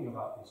talking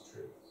about these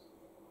truths.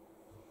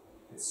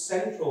 It's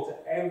central to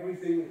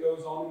everything that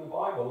goes on in the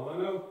Bible. And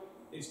I know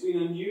it's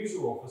been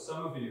unusual for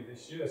some of you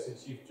this year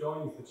since you've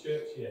joined the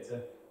church here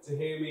to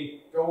hear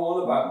me go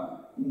on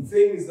about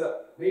things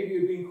that maybe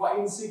have been quite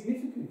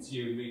insignificant to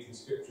you in reading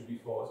Scripture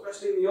before,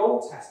 especially in the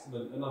Old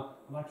Testament. And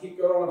I keep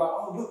going on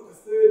about, oh look, the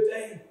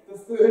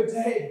third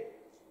day.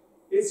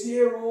 It's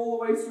here all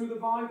the way through the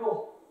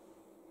Bible.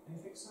 And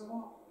you think, so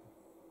what?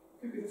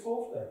 It could be the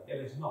fourth day. Yeah,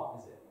 but it's not,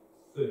 is it?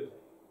 Third day.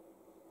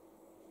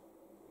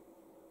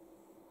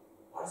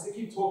 Why does it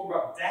keep talking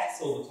about death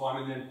all the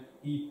time, and then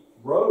he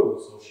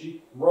rose, or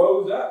she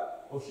rose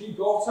up, or she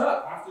got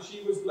up after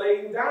she was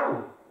laying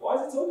down? Why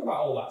does it talk about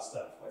all that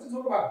stuff? Why does it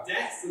talk about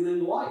death and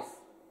then life?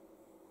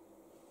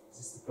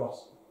 This is the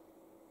gospel.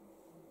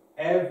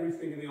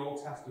 Everything in the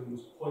Old Testament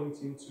was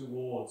pointing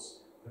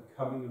towards the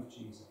coming of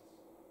Jesus.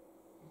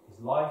 His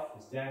life,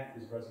 his death,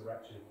 his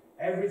resurrection.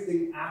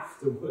 Everything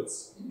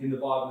afterwards in the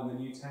Bible and the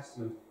New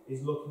Testament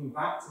is looking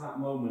back to that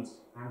moment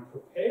and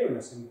preparing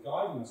us and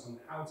guiding us on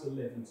how to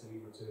live until he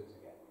returns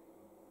again.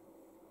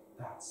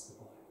 That's the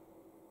Bible.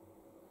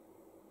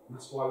 And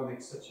that's why we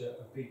make such a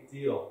big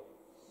deal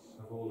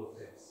of all of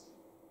this.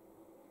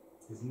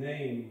 His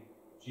name,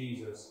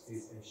 Jesus,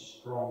 is a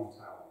strong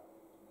tower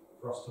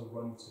for us to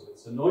run to.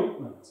 It's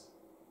anointment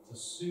to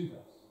soothe us.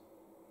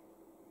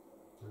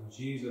 And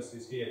Jesus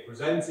is here,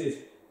 presented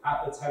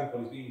at the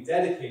temple. He's being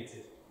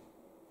dedicated,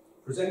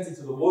 presented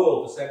to the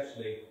world,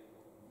 essentially,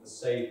 the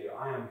Saviour.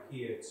 I am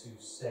here to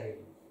save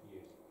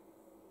you.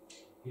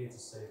 Here to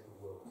save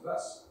the world. So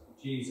that's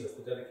Jesus,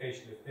 the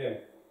dedication of him.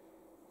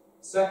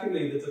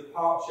 Secondly, the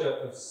departure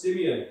of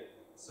Simeon.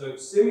 So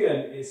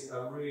Simeon is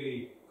a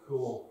really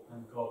cool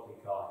and godly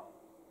guy.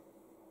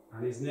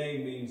 And his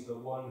name means the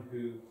one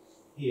who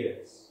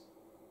hears.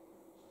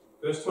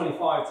 Verse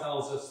 25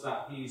 tells us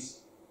that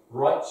he's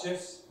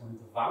righteous and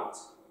devout.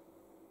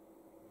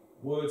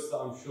 Words that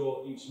I'm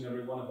sure each and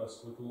every one of us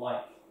would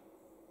like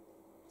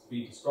to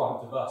be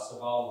described of us,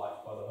 of our life,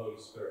 by the Holy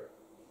Spirit.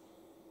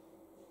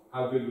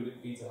 How good would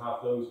it be to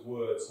have those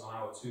words on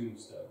our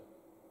tombstone?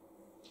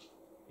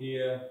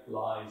 Here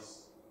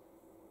lies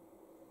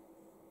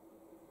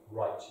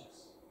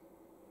righteous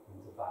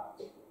and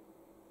devout.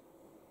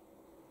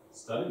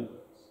 Stunning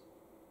words.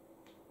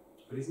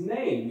 But his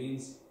name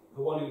means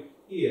the one who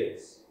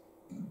hears.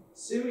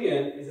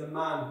 Simeon is a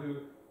man who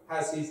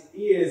has his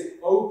ears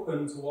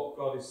open to what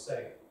God is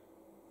saying.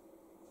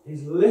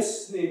 He's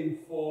listening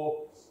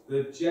for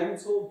the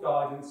gentle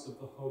guidance of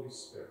the Holy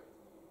Spirit.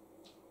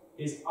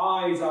 His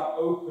eyes are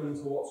open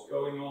to what's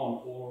going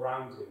on all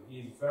around him. He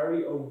is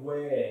very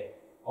aware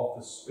of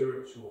the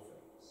spiritual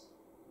things,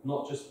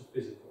 not just the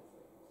physical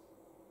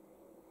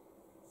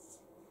things.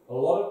 A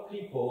lot of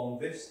people on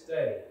this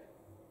day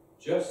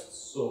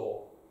just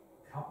saw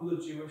a couple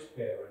of Jewish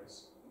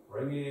parents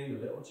bring in a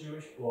little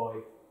Jewish boy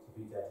to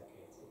be dedicated.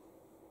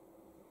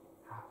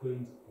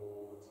 Happened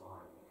all the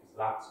time, because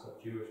that's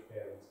what Jewish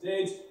parents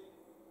did.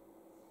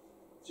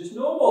 It's just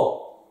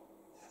normal.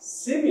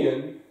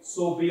 Simeon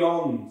saw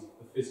beyond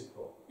the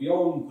physical,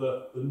 beyond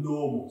the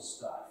normal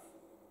stuff.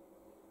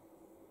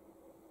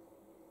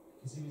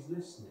 Because he was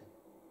listening.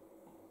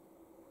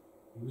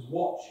 He was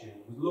watching,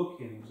 he was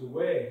looking, he was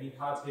aware. He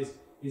had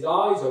his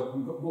eyes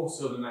open, but more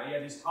so than that, he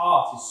had his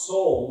heart, his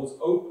soul was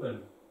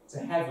open to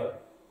heaven.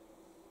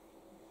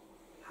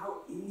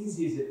 How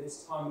easy is it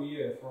this time of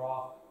year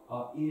for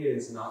our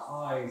ears and our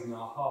eyes and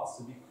our hearts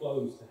to be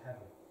closed to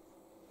heaven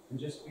and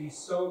just be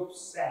so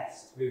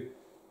obsessed with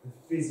the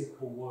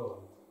physical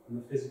world and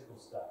the physical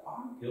stuff.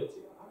 I'm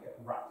guilty. I get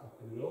wrapped up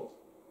in it all.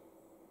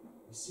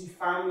 You see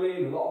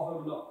family, and a lot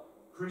of them are not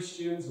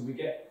Christians, and we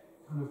get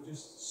kind of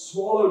just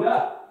swallowed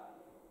up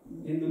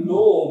in the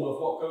norm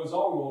of what goes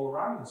on all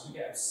around us. We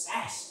get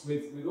obsessed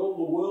with all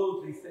the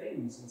worldly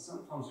things, and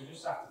sometimes we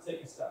just have to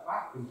take a step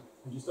back and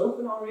just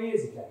open our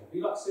ears again.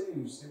 Be like sitting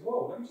and just say,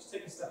 whoa, let me just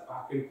take a step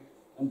back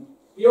and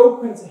be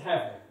open to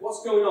heaven.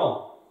 What's going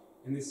on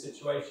in this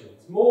situation?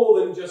 It's more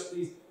than just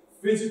these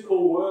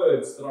physical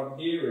words that I'm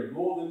hearing,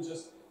 more than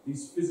just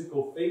these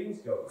physical things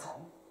going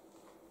on.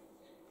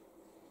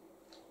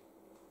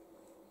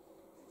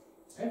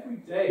 Every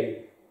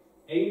day,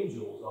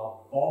 angels are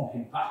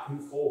bombing back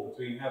and forth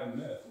between heaven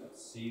and earth. You don't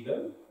see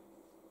them.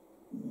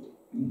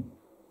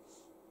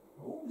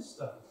 All this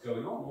stuff is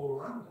going on all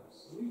around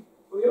us.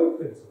 Are we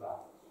open to that?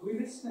 Are we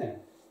listening?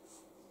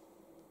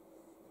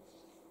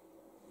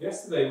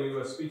 Yesterday we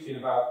were speaking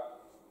about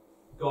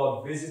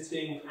God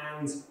visiting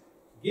and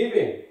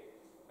giving.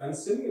 And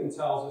Simeon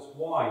tells us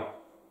why.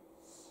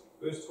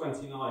 Verse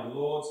 29,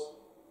 Lord,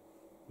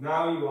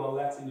 now you are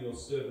letting your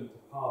servant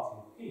depart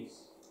in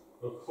peace,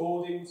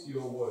 according to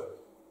your word.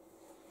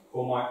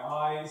 For my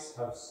eyes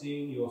have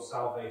seen your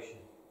salvation,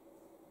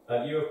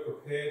 that you have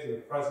prepared in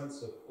the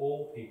presence of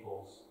all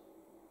peoples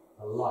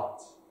a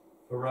light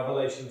for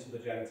revelation to the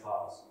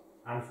Gentiles,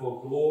 and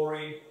for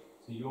glory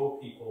to your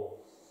people,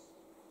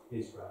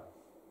 Israel.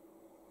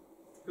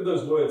 Look at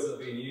those words that are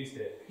being used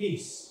here.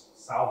 Peace,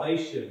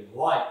 salvation,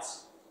 light,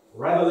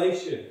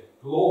 revelation,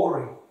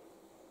 glory.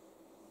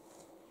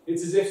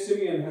 It's as if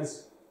Simeon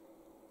has,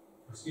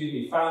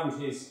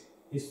 found his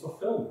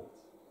fulfillment.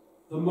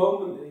 The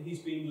moment that he's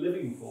been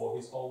living for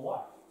his whole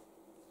life.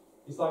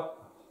 He's like,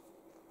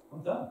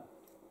 I'm done.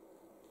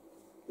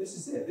 This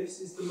is it. This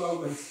is the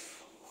moment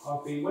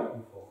I've been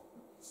waiting for.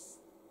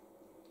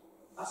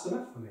 That's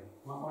enough for me.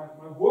 My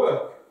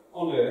work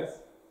on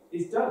earth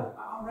is done.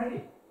 I'm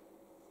ready.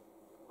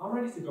 I'm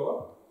ready to go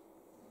home.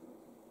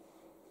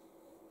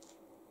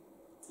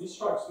 He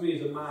strikes me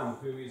as a man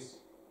who is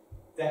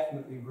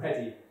definitely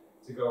ready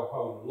to go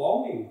home,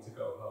 longing to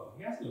go home.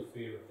 He has no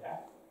fear of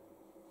death.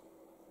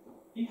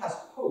 He has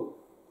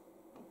hope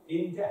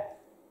in death.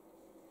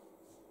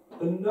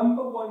 The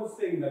number one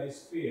thing that is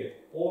feared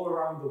all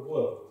around the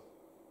world,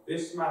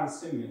 this man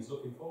Simeon's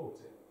looking forward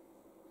to.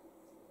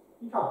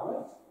 He can't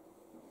wait.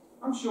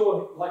 I'm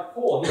sure, like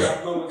Paul, he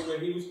had moments where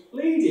he was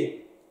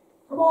pleading.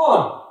 Come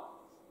on,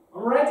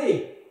 I'm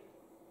ready.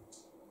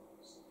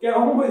 Just get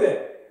on with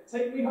it.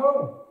 Take me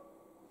home.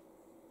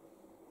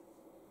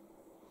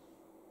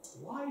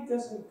 Why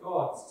doesn't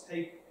God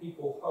take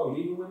people home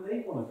even when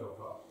they want to go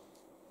home?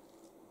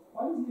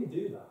 Why doesn't he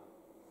do that?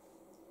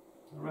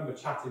 I remember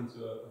chatting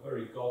to a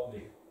very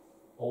godly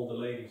older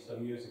lady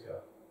some years ago.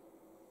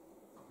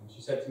 And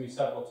she said to me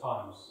several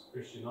times,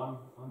 Kristian,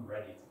 I'm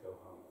ready to go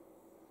home.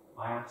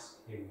 I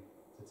ask him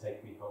to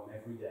take me home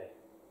every day.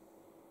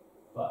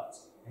 But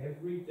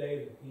every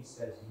day that he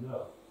says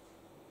no,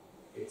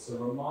 it's a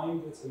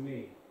reminder to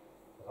me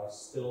that I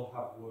still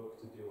have work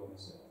to do on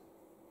this earth.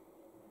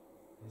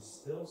 There's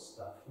still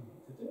stuff for me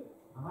to do,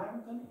 and I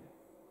haven't done it yet.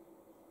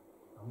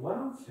 And when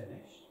I'm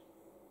finished,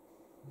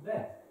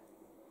 then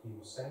he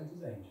will send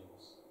his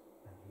angels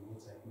and he will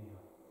take me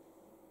home.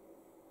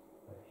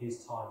 But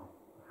his timing.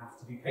 I have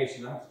to be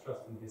patient, I have to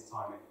trust in his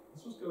timing.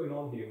 That's what's going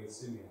on here with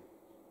Simeon.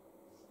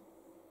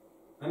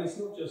 And it's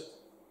not just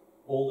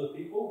older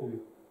people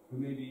who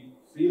maybe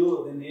feel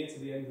that they're near to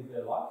the end of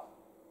their life.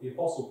 The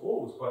Apostle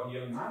Paul was quite a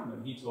young man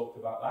when he talked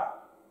about that.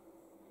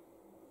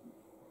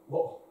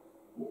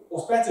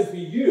 What's better for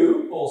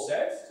you, Paul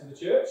said to the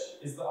church,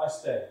 is that I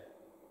stay.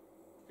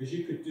 Because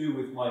you could do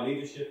with my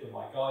leadership and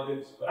my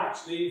guidance, but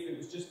actually, if it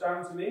was just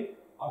down to me,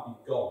 I'd be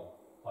gone,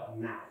 like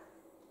now.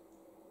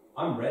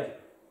 I'm ready.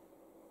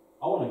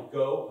 I want to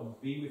go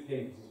and be with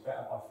him because it's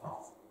better by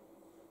far.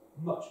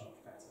 Much,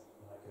 much better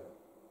than I go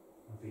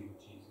and be with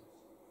Jesus.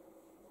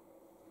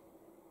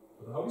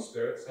 But the Holy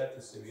Spirit said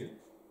to Simeon,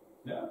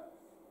 no,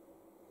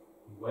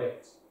 you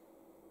wait.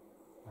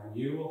 And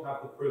you will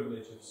have the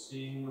privilege of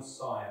seeing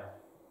Messiah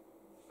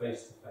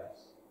face to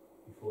face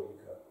before you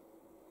go.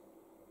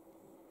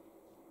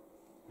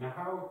 Now,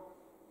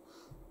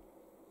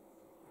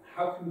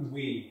 how can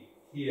we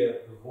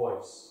hear the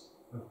voice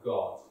of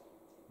God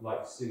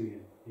like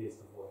Simeon hears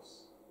the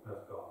voice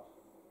of God?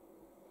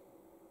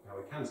 Now,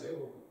 we can say,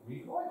 well,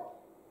 read the Bible.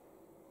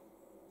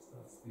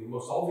 That's the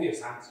most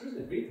obvious answer, isn't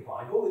it? Read the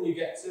Bible, and you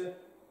get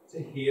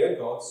to hear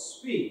God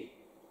speak.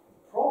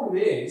 The problem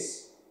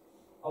is,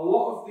 a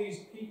lot of these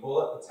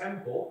people at the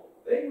temple,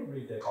 they would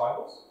read their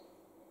Bibles.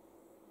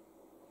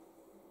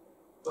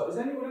 But is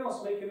anyone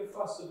else making a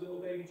fuss of little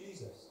baby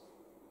Jesus?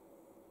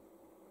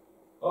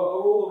 Are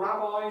all the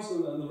rabbis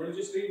and the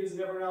religious leaders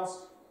and everyone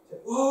else say,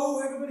 whoa,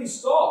 everybody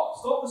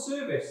stop the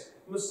service.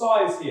 The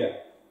Messiah's here.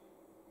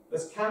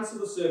 Let's cancel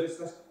the service.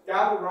 Let's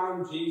gather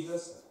around Jesus.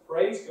 Let's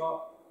praise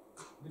God.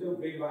 We don't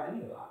read about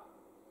any of that.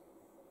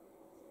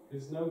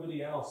 Because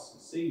nobody else,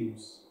 it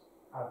seems,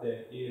 had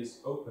their ears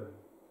open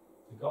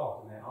to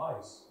God and their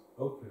eyes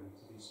open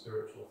to these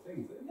spiritual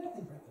things. Yeah,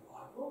 they read the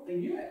Bible. They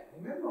knew it.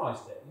 They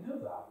memorized it. We know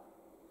that.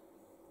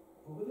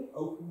 Or were they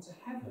open to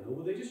heaven? Or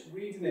were they just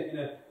reading it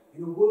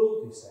in a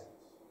worldly sense?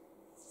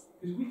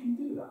 Because we can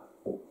do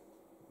that.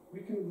 We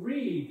can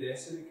read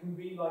this and it can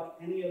be like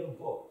any other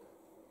book.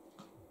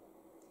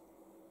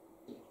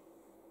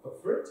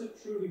 But for it to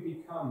truly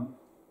become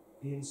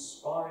the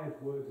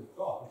inspired word of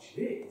God, which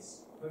it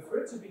is, but for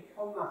it to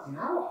become that in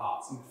our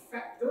hearts and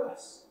affect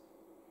us,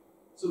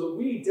 so that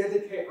we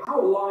dedicate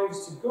our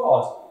lives to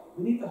God,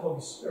 we need the Holy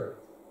Spirit.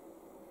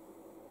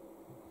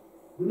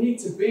 We need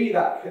to be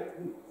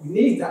we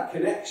need that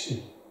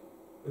connection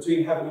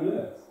between heaven and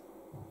earth.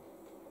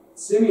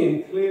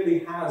 Simeon clearly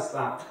has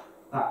that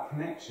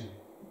connection.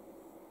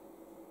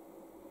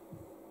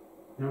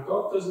 Now,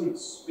 God doesn't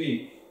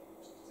speak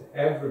to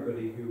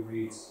everybody who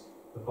reads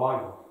the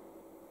Bible.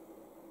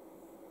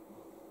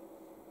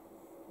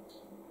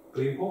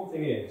 But the important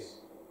thing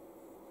is,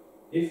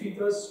 if he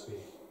does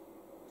speak,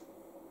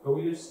 are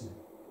we listening?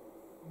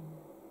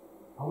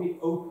 Are we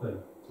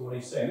open to what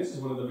he's saying? This is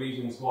one of the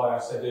reasons why I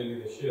said earlier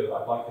this year that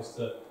I'd like us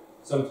to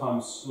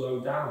sometimes slow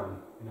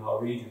down in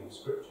our reading of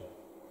Scripture.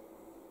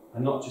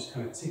 And not just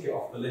kind of tick it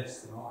off the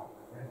list and,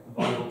 I've read the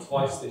Bible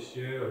twice this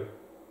year.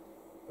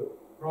 But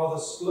rather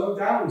slow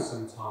down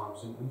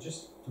sometimes and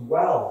just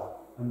dwell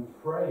and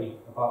pray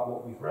about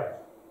what we've read.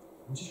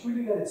 And just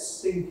really let it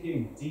sink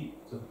in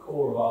deep to the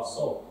core of our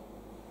soul.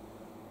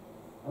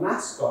 And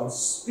ask God and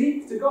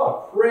speak to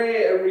God.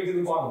 Prayer and reading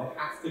the Bible, they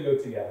have to go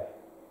together.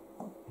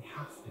 They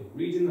have to.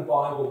 Reading the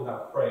Bible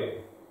without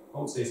praying, I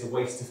won't say it's a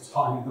waste of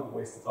time, not a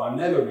waste of time.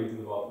 Never reading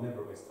the Bible,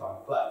 never a waste of time.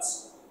 But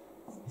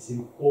it's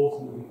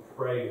important that we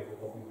pray over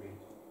what we read.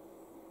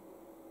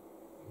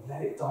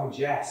 Let it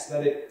digest,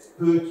 let it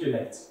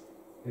percolate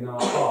in our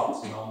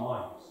hearts, in our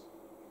minds.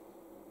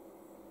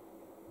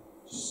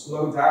 Just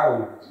slow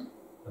down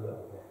a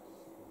little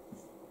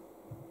bit.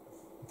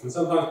 And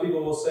sometimes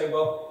people will say,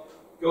 well,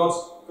 God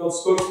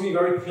spoke to me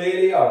very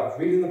clearly. I was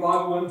reading the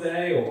Bible one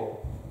day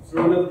or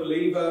through another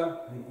believer,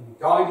 and he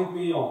guided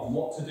me on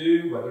what to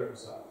do, whether it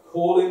was a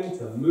calling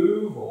to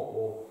move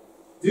or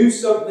do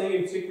something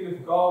in particular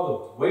for God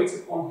or to wait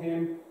upon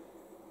him.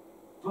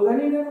 But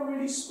then he never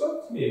really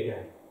spoke to me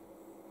again.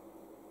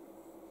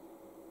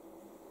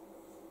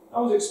 I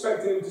was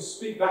expecting him to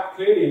speak that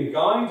clearly and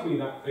guide me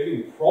that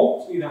clearly and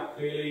prompt me that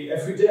clearly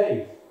every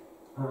day.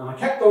 And I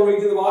kept on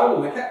reading the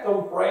Bible and I kept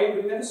on praying,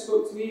 but he never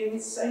spoke to me in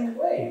the same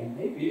way. And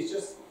maybe it's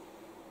just,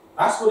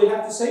 that's what he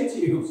had to say to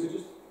you, so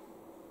just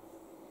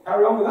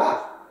carry on with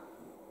that.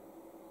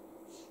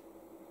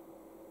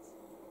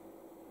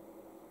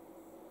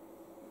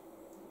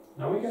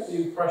 Now we get the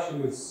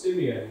impression with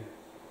Simeon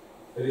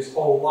that his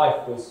whole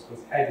life was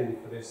heading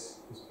for this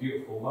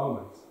beautiful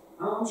moment.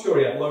 And I'm sure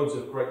he had loads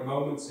of great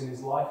moments in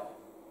his life.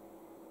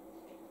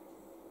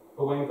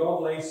 But when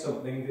God lays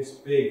something this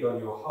big on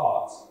your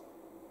heart,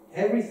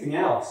 everything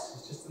else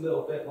is just a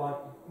little bit like,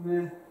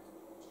 meh.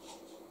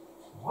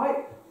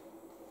 Why?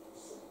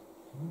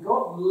 When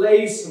God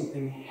lays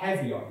something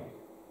heavy on you,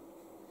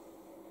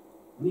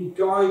 when he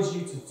guides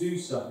you to do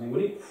something,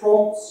 when he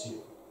prompts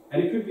you,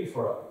 and it could be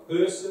for a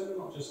person,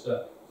 not just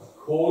a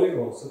calling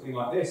or something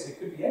like this, it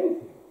could be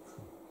anything.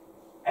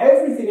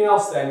 Everything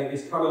else then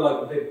is kind of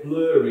like a bit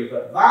blurry,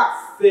 but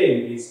that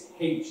thing is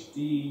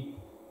HD.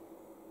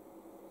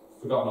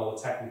 Forgotten all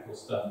the technical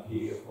stuff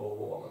here for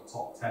what the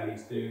top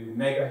tellies do,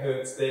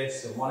 megahertz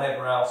this and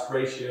whatever else,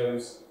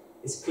 ratios.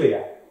 It's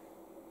clear.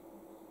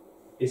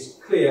 It's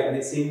clear and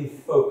it's in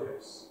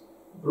focus.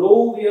 But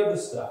all the other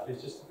stuff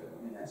is just a bit,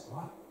 that's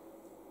right.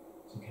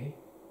 It's okay.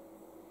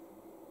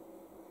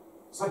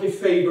 It's like your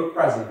favourite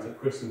present at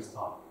Christmas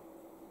time.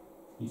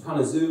 You kind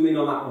of zoom in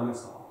on that one and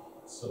it's like, oh,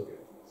 that's so good.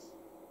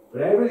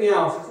 But everything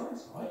else is like,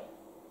 that's right.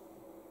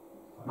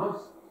 Quite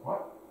nice,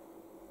 right?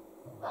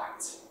 But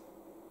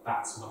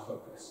that's my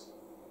focus.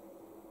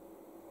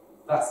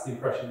 That's the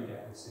impression we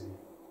get with Simeon.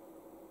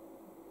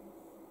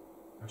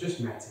 I've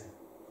just met him.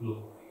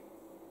 Glory.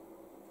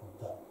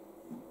 I'm done.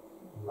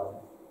 I love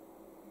him.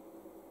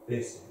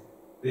 This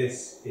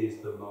is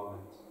the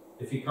moment.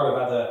 If he kind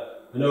of had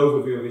an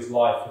overview of his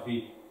life, if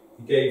he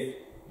gave,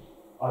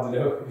 I don't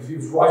know, if he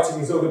was writing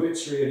his own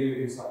obituary and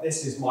he was like,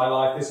 this is my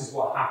life, this is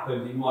what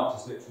happened, he might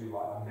just literally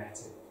write, I met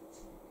him.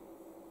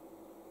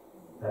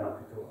 Then I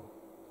could go on.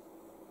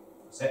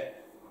 That's it.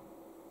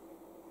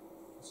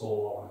 That's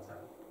all I want to tell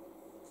you.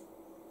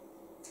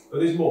 But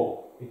there's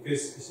more,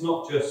 because it's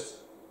not just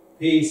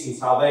peace and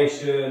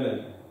salvation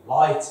and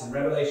light and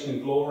revelation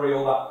and glory,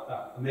 all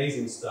that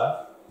amazing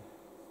stuff.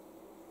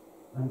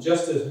 And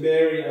just as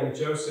Mary and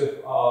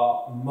Joseph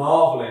are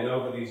marveling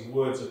over these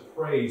words of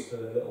praise for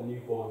their little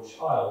newborn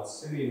child,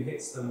 Simeon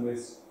hits them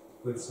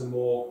with some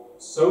more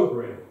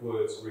sobering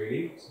words,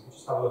 really. So we'll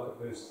just have a look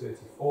at verse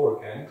 34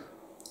 again.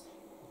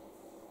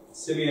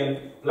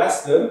 Simeon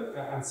blessed them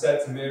and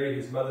said to Mary,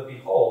 his mother,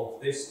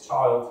 behold, this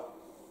child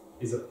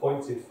is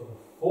appointed for the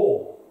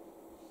fall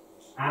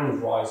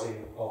and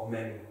rising of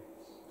many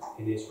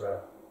in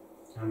Israel,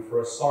 and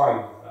for a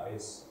sign that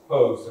is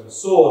opposed, and a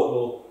sword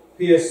will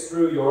pierce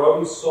through your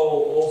own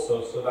soul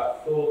also, so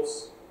that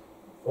thoughts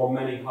from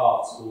many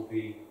hearts will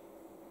be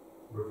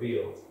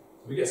revealed.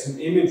 So we get some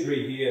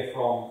imagery here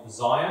from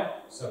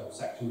Isaiah, several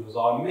sections of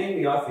Isaiah,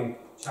 mainly I think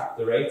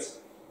chapter 8,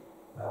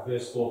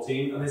 verse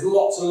 14, and there's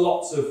lots and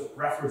lots of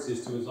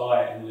references to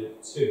Isaiah in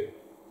Luke 2.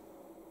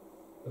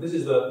 But this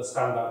is the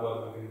standout one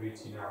I'm going to read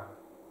to you now.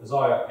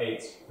 Isaiah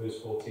 8, verse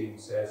 14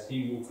 says,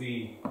 he will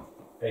be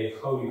a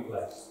holy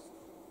place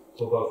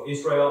for both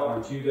Israel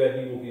and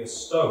Judah. He will be a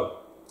stone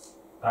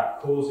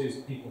that causes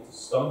people to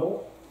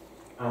stumble,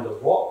 and a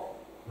rock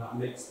that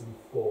makes them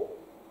fall.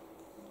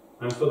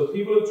 And for the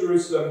people of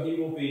Jerusalem, he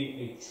will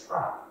be a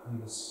trap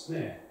and a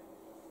snare.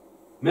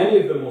 Many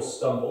of them will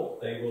stumble,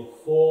 they will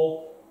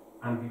fall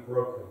and be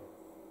broken.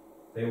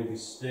 They will be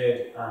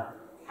snared and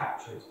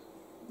captured.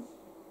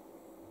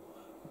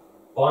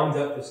 Bind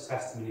up this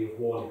testimony of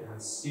warning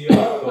and seal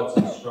up God's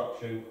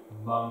instruction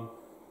among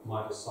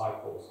my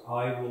disciples.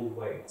 I will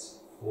wait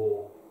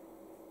for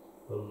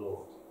the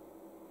Lord.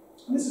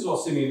 And this is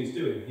what Simeon is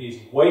doing. He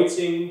is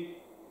waiting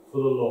for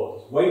the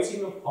Lord. He's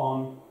waiting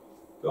upon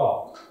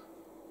God.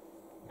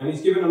 And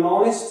he's given an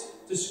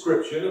honest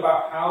description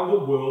about how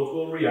the world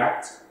will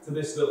react to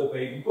this little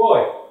baby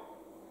boy.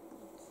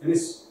 And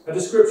it's a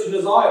description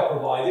Isaiah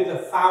provided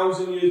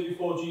 1,000 years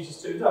before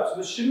Jesus turned up. So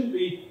this shouldn't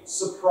be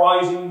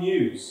surprising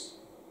news.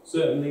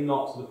 Certainly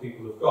not to the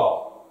people of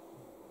God.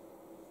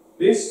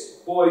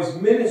 This boy's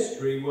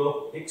ministry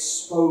will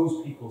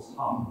expose people's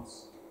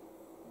hearts.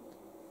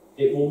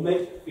 It will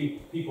make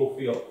people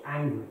feel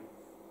angry.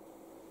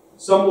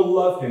 Some will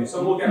love him.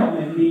 Some will get on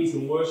their knees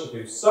and worship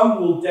him. Some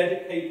will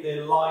dedicate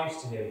their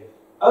lives to him.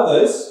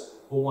 Others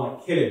will want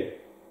to kill him.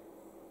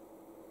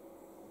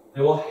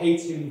 They will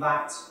hate him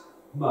that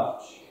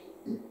much.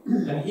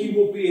 And he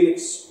will be an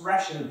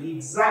expression, the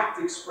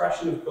exact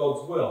expression of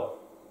God's will.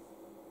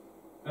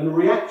 And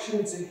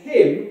reaction to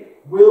him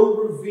will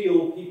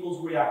reveal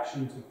people's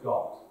reaction to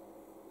God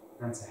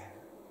and to heaven.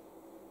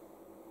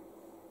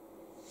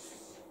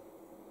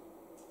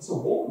 It's a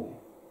warning.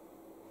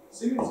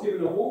 Simeon's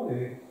given a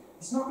warning.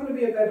 It's not going to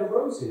be a bed of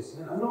roses.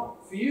 And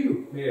not for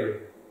you,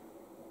 Mary.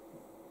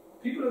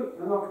 People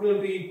are not going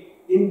to be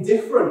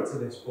indifferent to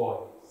this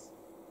boy.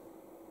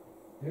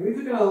 They're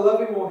either going to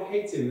love him or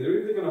hate him.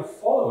 They're either going to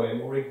follow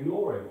him or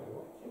ignore him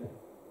or kill him.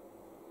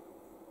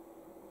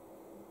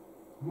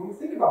 And when we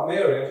think about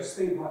Mary, I just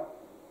think like,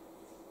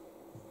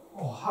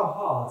 oh, how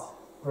hard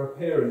for a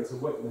parent to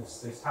witness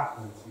this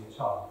happen to your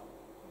child.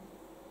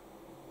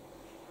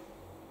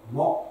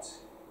 Mocked,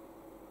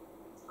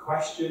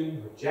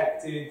 questioned,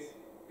 rejected,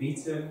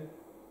 beaten,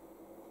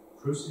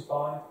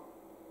 crucified.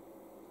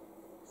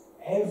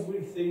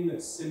 Everything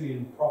that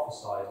Simeon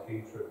prophesied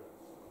came true.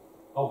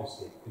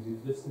 Obviously, because he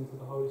was listening to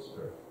the Holy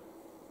Spirit.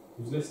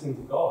 He was listening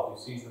to God,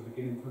 who sees the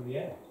beginning from the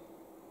end.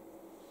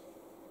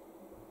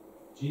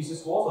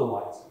 Jesus was a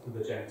light to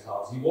the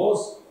Gentiles. He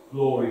was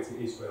glory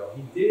to Israel.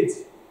 He did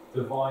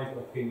divide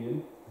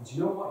opinion. And do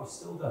you know what? He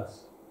still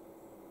does.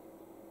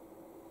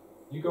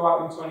 You go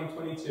out in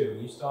 2022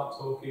 and you start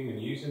talking and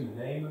using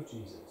the name of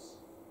Jesus,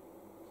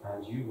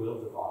 and you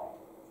will divide.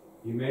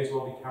 you may as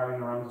well be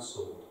carrying around a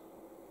sword,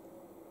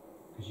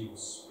 because you will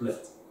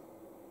split.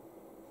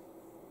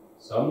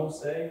 Some will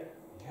say,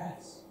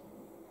 yes,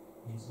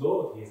 he is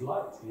Lord, he is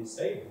light, he is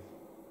Saviour.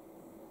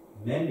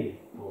 Many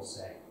will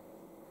say,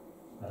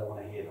 I don't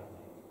want to hear that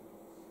name.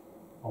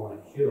 I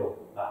want to kill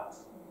that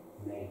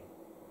name.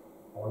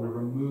 I want to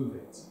remove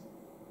it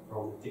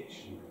from the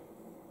dictionary,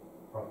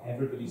 from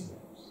everybody's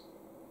lips.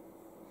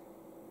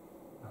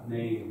 That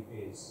name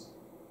is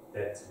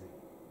dead to me.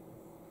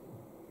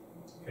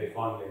 Okay,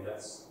 finally,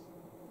 let's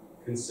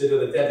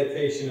consider the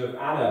dedication of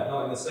Anna,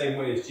 not in the same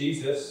way as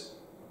Jesus,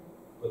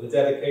 but the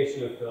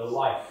dedication of her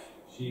life.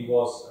 She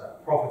was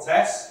a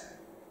prophetess,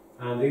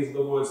 and these are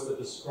the words that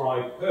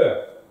describe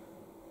her: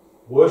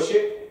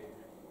 worship,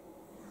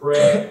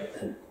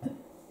 prayer,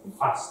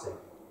 fasting.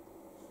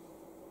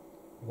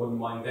 I wouldn't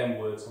mind them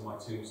words on my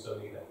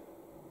tombstone either.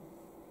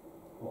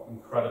 What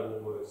incredible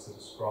words to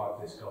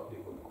describe this godly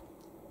woman.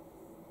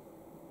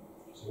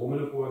 She's a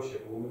woman of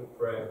worship, a woman of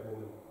prayer, a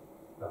woman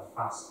of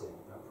fasting.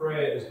 Now,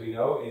 prayer, as we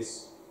know,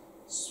 is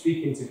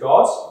speaking to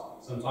God,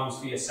 sometimes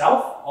for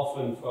yourself,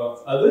 often for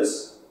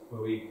others,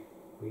 where we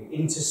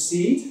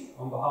intercede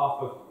on behalf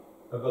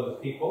of other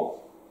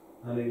people.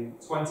 And in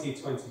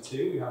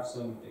 2022, we have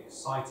some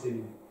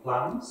exciting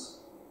plans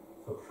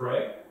for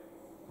prayer,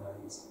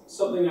 and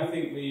something I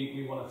think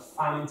we want to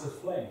fan into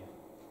flame.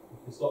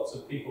 Because lots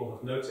of people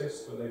have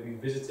noticed, whether they've been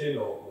visiting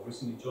or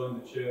recently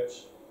joined the church,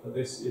 that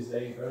this is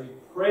a very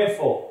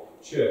prayerful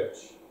church.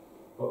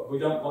 But we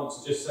don't want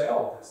to just say,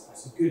 oh,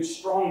 that's a good,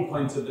 strong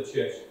point of the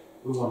church.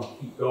 We want to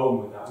keep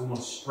going with that. We want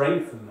to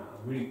strengthen that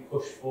and really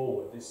push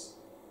forward. This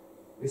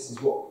is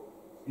what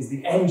is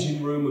the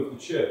engine room of the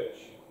church.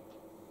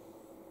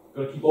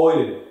 We've got to keep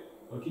oiling it.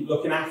 We've got to keep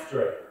looking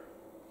after it.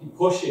 Keep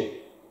pushing.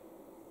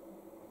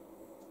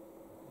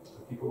 So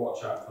people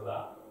watch out for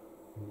that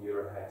in the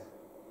year ahead.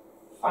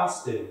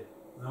 Fasting.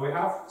 Now, we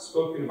have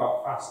spoken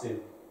about fasting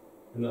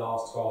in the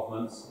last 12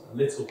 months a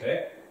little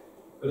bit,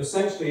 but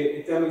essentially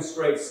it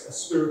demonstrates a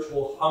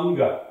spiritual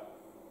hunger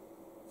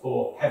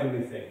for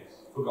heavenly things,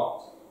 for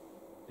God.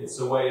 It's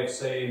a way of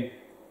saying,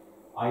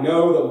 I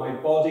know that my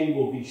body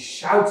will be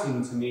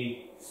shouting to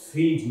me,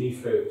 feed me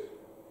food.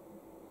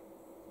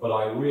 But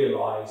I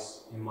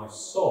realise in my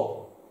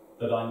soul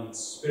that I need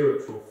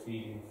spiritual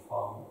feeding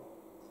far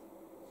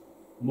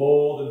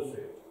more than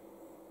food.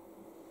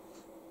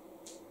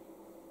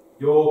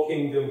 Your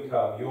kingdom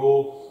come,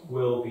 your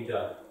will be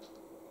done.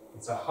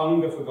 It's a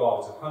hunger for God,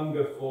 it's a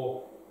hunger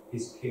for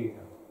his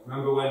kingdom.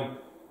 Remember when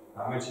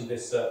I mentioned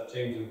this at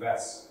James and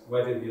Beth's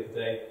wedding the other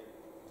day,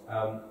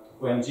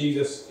 when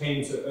Jesus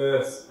came to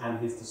earth and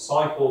his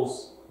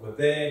disciples were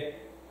there,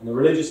 and the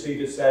religious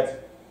leaders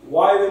said,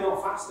 why are they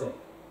not fasting?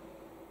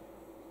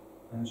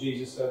 And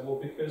Jesus said, well,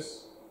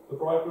 because the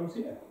bridegroom's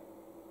here.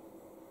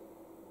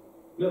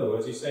 In other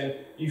words, he's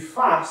saying, you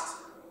fast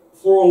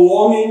for a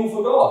longing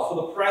for God, for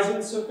the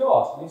presence of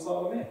God. And he's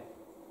like, I'm here.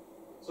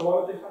 So why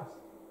would they fast?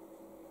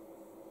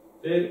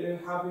 They're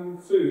having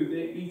food,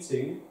 they're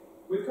eating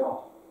with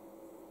God,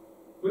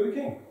 with the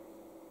King.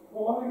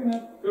 Well, why are they going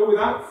to go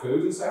without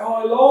food and say, oh,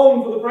 I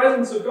long for the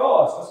presence of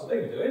God? That's what they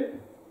were doing.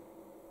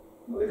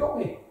 Well, they got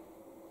me.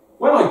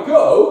 When I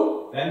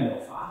go, then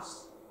they'll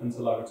fast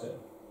until I return.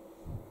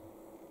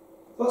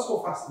 So that's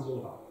what fasting's all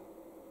about.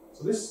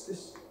 So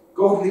this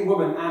godly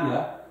woman,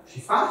 Anna,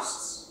 she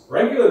fasts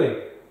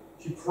regularly.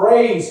 She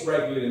prays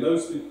regularly. And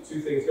those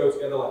two things go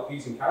together like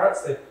peas and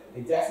carrots.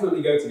 They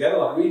definitely go together,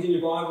 like reading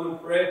your Bible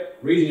and prayer,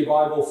 reading your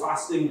Bible,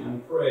 fasting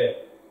and prayer.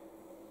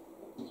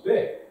 It's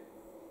big.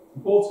 It's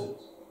important.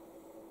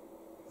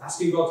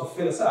 Asking God to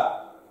fill us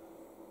up.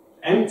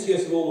 Empty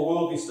us of all the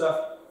worldly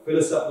stuff, fill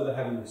us up with the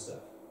heavenly stuff.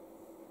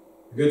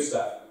 The good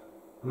stuff.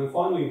 And then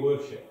finally,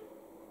 worship.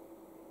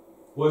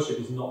 Worship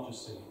is not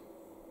just singing.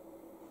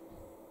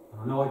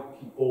 And I know I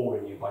keep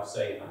boring you by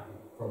saying that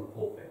from the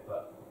pulpit,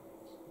 but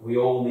we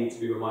all need to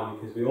be reminded,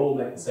 because we all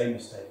make the same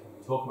mistake. And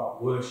we talk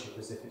about worship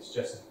as if it's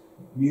just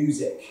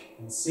music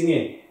and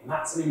singing. And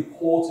that's an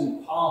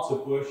important part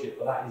of worship,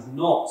 but that is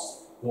not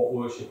what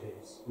worship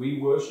is. We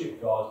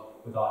worship God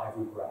with our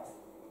every breath,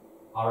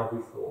 our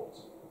every thought.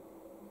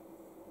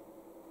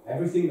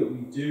 Everything that we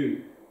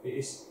do,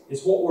 it's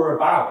what we're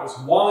about. It's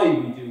why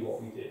we do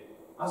what we do.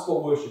 That's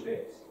what worship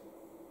is.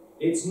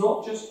 It's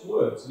not just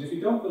words. And if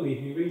you don't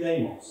believe me, read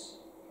Amos.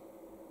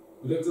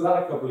 We looked at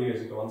that a couple of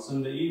years ago on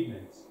Sunday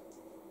evenings.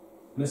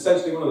 And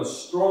essentially one of the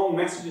strong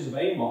messages of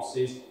Amos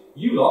is,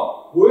 you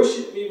lot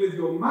worship me with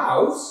your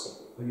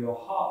mouths, but your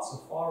hearts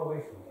are far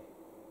away from me.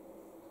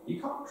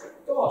 You can't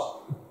trick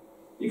God.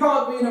 You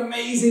can't be an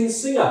amazing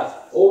singer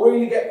or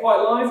really get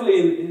quite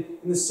lively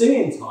in the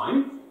singing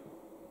time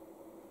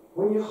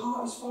when your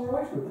heart is far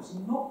away from Him. That's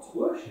not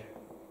worship.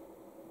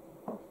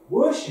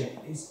 Worship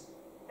is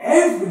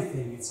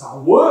everything. It's our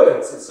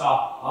words, it's our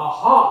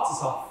hearts,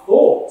 it's our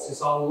thoughts,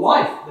 it's our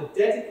life, the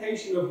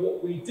dedication of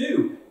what we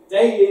do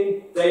day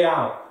in, day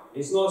out.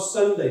 It's not a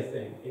Sunday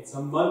thing, it's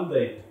a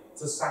Monday,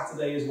 it's a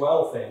Saturday as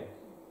well thing.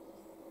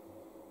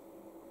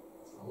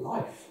 It's our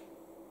life.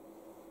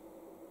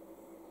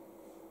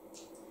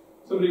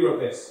 Somebody wrote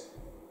this.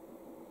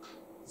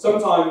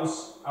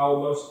 Sometimes our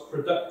most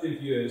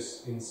productive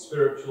years in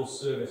spiritual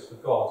service for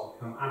God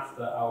come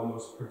after our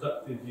most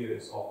productive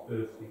years of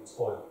earthly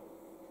toil.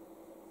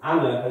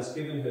 Anna has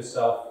given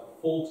herself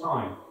full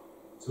time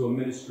to a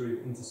ministry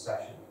of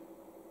intercession.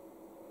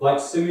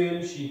 Like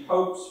Simeon, she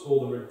hopes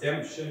for the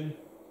redemption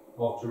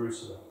of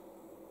Jerusalem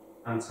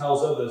and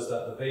tells others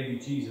that the baby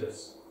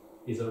Jesus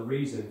is a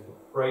reason for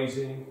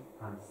praising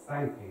and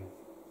thanking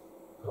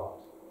God.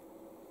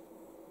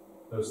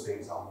 Those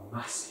things are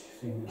massive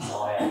in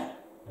desire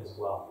as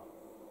well.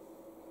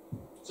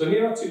 So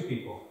here are two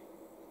people,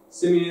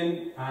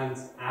 Simeon and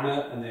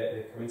Anna, and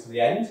they're coming to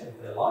the end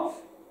of their life,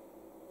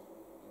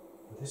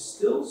 but they're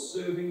still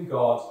serving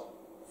God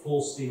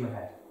full steam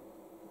ahead.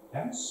 They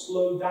haven't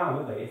slowed down,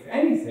 have they? If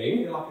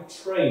anything, they're like a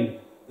train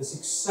that's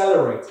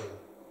accelerating,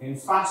 getting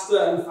faster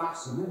and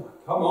faster. And they're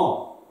like, come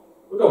on,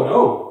 we're going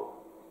home.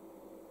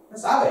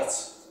 Let's have it.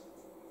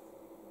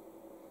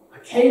 I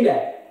came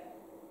there,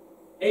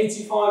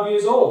 85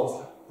 years old. It's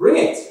like, bring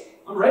it.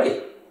 I'm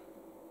ready.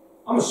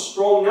 I'm as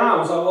strong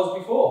now as I was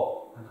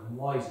before. And I'm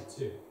wiser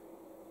too.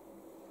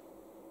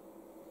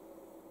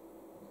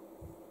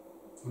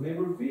 And they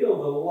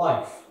reveal the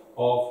life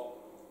of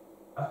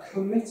a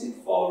committed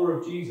follower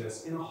of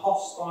Jesus in a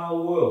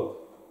hostile world.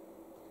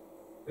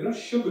 They don't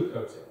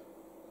sugarcoat it.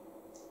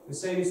 They're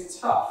saying it's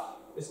tough.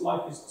 This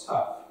life is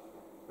tough.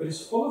 But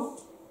it's full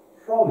of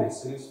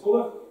promise and it's full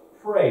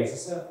of praise.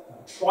 It's a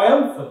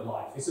triumphant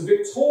life. It's a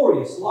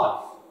victorious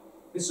life.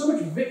 There's so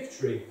much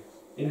victory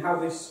in how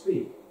they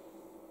speak,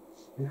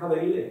 in how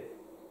they live.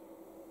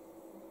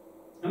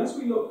 And as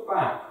we look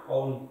back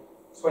on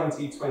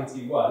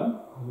 2021,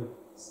 I would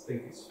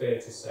think it's fair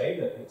to say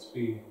that it's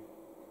been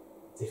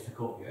a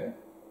difficult year,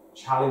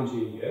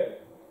 challenging year.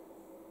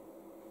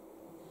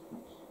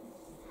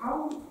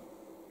 How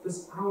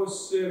does our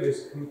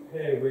service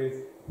compare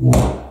with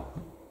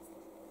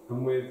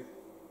and with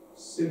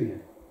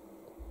Simeon?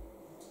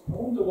 I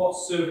wonder what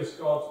service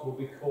God will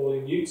be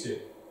calling you to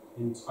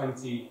in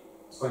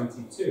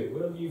 2022.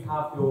 Will you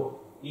have your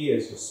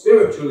ears, your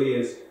spiritual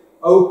ears,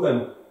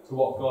 open to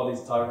what God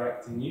is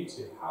directing you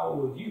to? How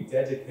will you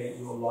dedicate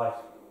your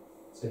life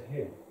to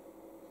Him?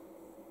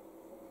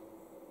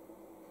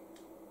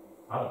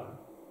 I don't know.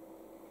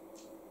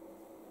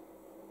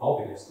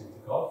 I'll be listening to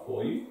God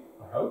for you,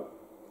 I hope.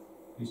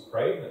 Please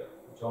pray that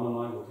John and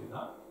I will do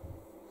that.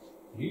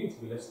 You need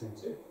to be listening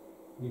too.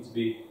 You need to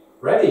be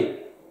ready.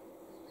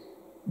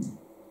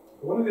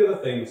 But one of the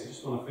other things I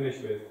just want to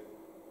finish with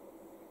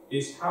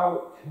is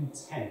how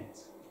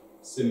content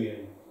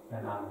Simeon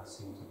and Anna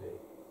seem to be.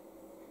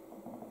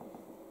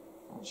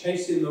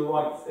 Chasing the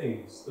right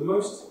things. The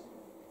most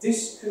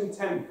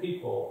discontent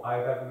people I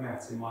have ever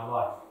met in my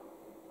life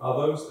are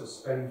those that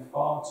spend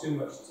far too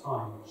much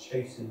time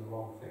chasing the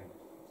wrong thing.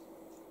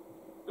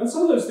 And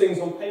some of those things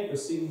on paper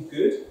seem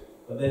good,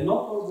 but they're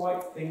not the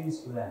right things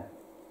for them.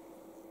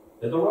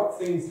 They're the right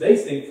things they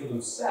think for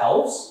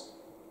themselves,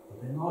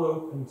 but they're not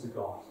open to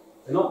God.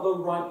 They're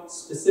not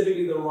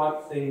specifically the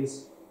right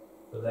things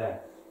for them.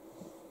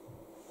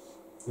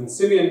 And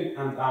Simeon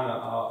and Anna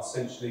are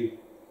essentially,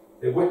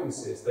 they're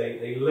witnesses.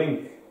 They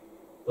link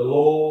the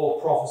law,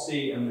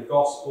 prophecy, and the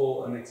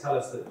gospel, and they tell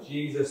us that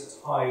Jesus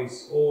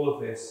ties all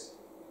of this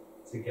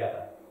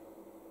together.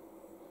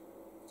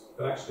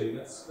 But actually,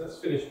 let's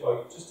finish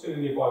by just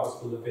turning your Bibles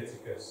to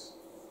Leviticus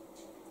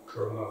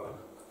for a moment.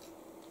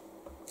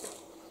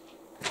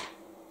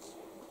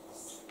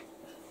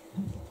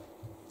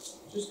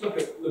 Just look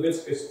at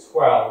Leviticus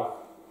 12.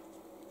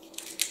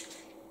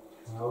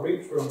 And I'll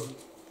read from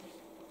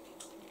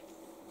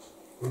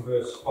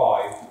verse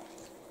 5.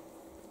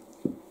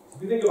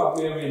 If you think about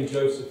Mary and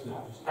Joseph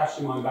now, just cast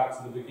your mind back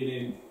to the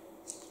beginning.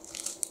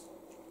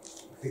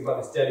 Think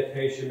about this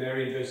dedication,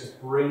 Mary and Joseph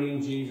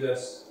bringing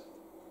Jesus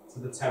to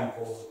the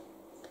temple.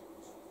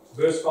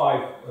 Verse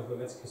 5 of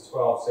Leviticus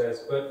 12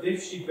 says, "But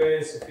if she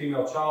bears a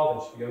female child,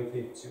 and she be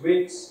unclean for 2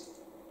 weeks,"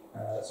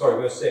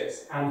 verse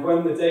 6, "and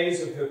when the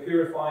days of her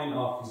purifying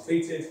are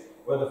completed,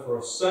 whether for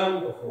a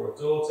son or for a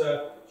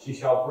daughter, she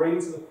shall bring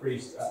to the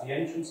priest at the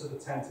entrance of the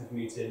tent of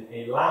meeting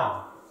a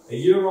lamb, a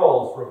year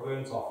old for a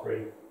burnt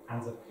offering,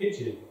 and a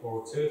pigeon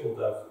or a turtle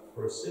dove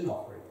for a sin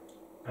offering.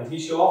 And he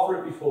shall offer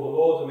it before the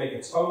Lord and make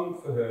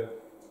atonement for her.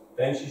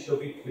 Then she shall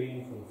be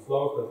clean from the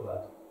flow of her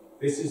blood.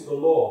 This is the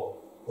law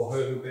for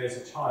her who bears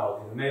a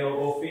child, either male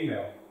or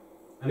female.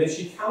 And if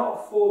she cannot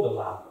afford a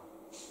lamb,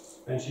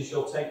 then she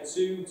shall take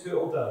 2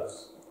 turtle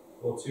doves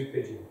or 2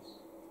 pigeons,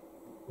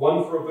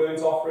 one for a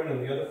burnt offering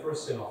and the other for a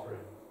sin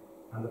offering.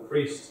 And the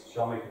priest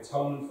shall make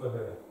atonement for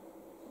her,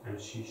 and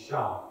she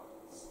shall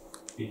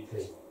be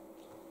clean."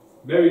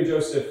 Mary and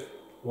Joseph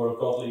were a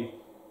godly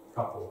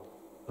couple,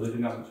 but they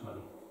didn't have much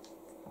money.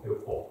 They were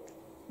poor.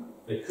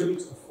 They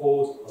couldn't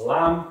afford a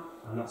lamb,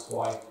 and that's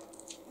why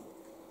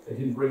they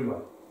didn't bring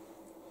one.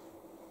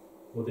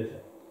 Or did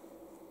they?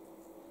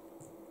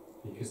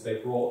 Because they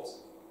brought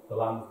the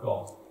Lamb of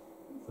God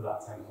to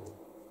that temple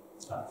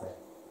that day.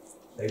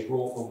 They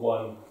brought the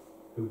one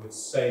who would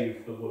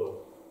save the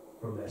world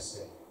from their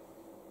sin.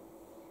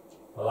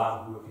 A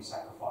lamb who would be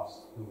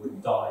sacrificed, who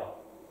would die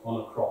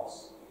on a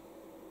cross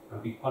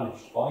and be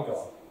punished by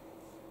God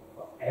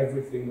for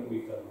everything that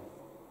we've done wrong.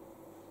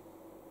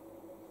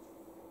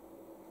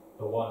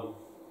 The one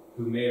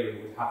who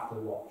Mary would have to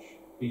watch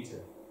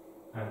beaten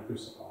and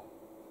crucified,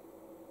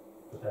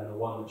 but then the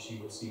one that she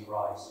would see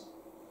rise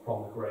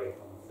from the grave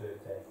on the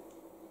third day,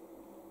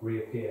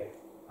 reappear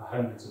to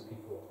hundreds of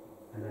people,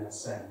 and then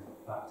ascend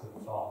back to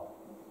the Father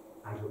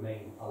and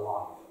remain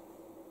alive,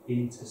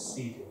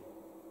 interceding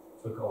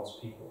for God's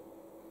people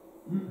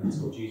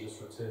until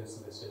Jesus returns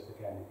to this earth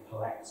again and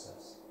collects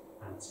us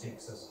and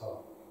takes us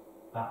home.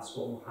 That's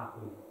what will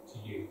happen to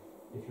you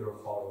if you're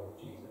a follower of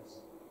Jesus.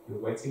 You're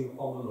waiting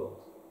upon the Lord.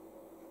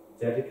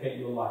 Dedicate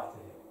your life to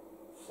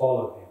him.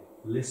 Follow him.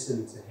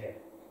 Listen to him.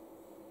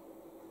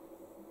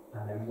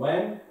 And then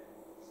when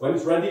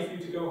it's ready for you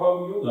to go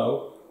home, you'll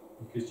know,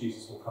 because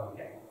Jesus will come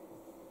again.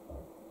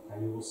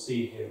 And you will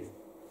see him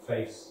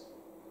face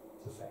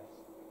to face.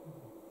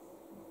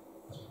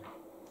 Let's pray.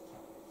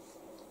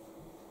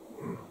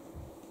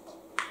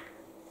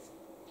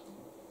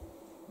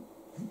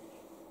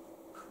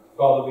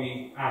 Father,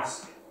 we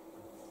ask,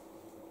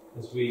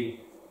 as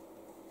we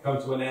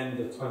come to an end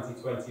of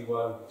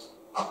 2021,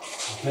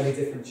 with many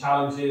different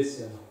challenges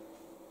and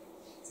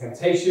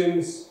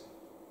temptations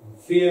and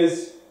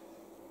fears,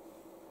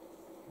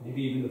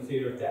 maybe even the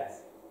fear of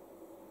death.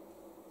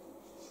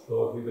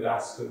 Lord, we would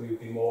ask that we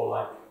would be more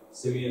like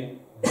Simeon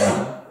and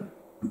Anna,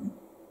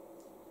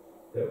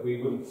 that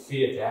we wouldn't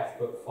fear death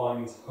but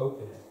find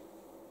hope in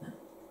it.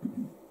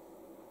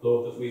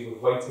 Lord, that we would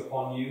wait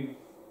upon you,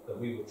 that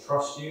we would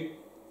trust you,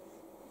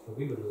 that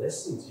we would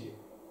listen to you.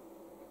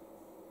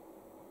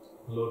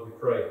 Lord, we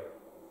pray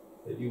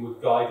that you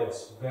would guide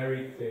us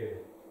very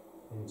clearly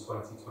in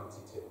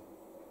 2022.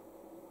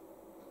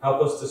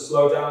 Help us to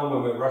slow down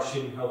when we're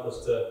rushing. Help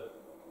us to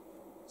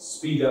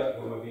speed up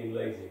when we're being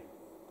lazy.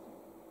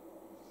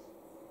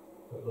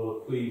 But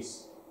Lord,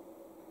 please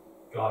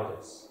guide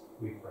us,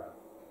 we pray.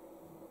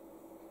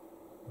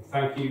 We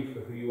thank you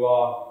for who you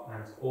are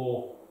and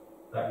all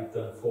that you've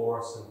done for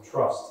us, and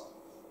trust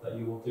that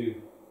you will do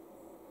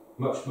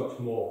much, much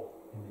more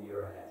in the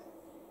year ahead.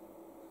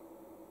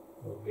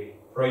 Lord, we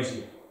praise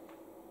you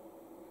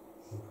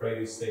and pray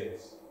these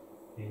things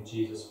in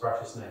Jesus'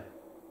 precious name.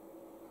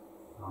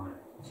 Amen.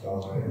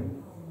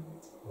 Amen.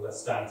 Well, let's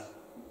stand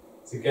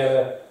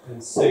together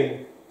and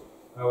sing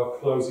our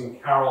closing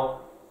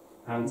carol.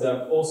 And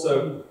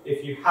also,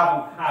 if you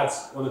haven't had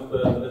one of the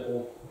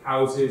little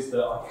houses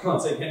that I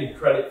can't take any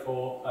credit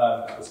for,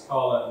 it was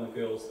Carla and the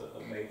girls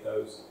that made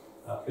those.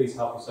 Please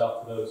help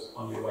yourself to those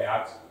on your way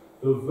out.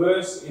 The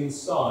verse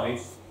inside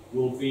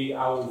will be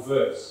our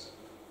verse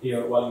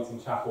here at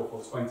Wellington Chapel for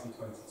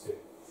 2022.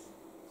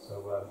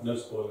 So no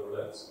spoiler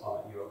alerts,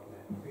 I'll let you open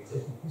it and read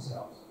it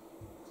yourselves.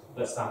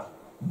 Let's stand.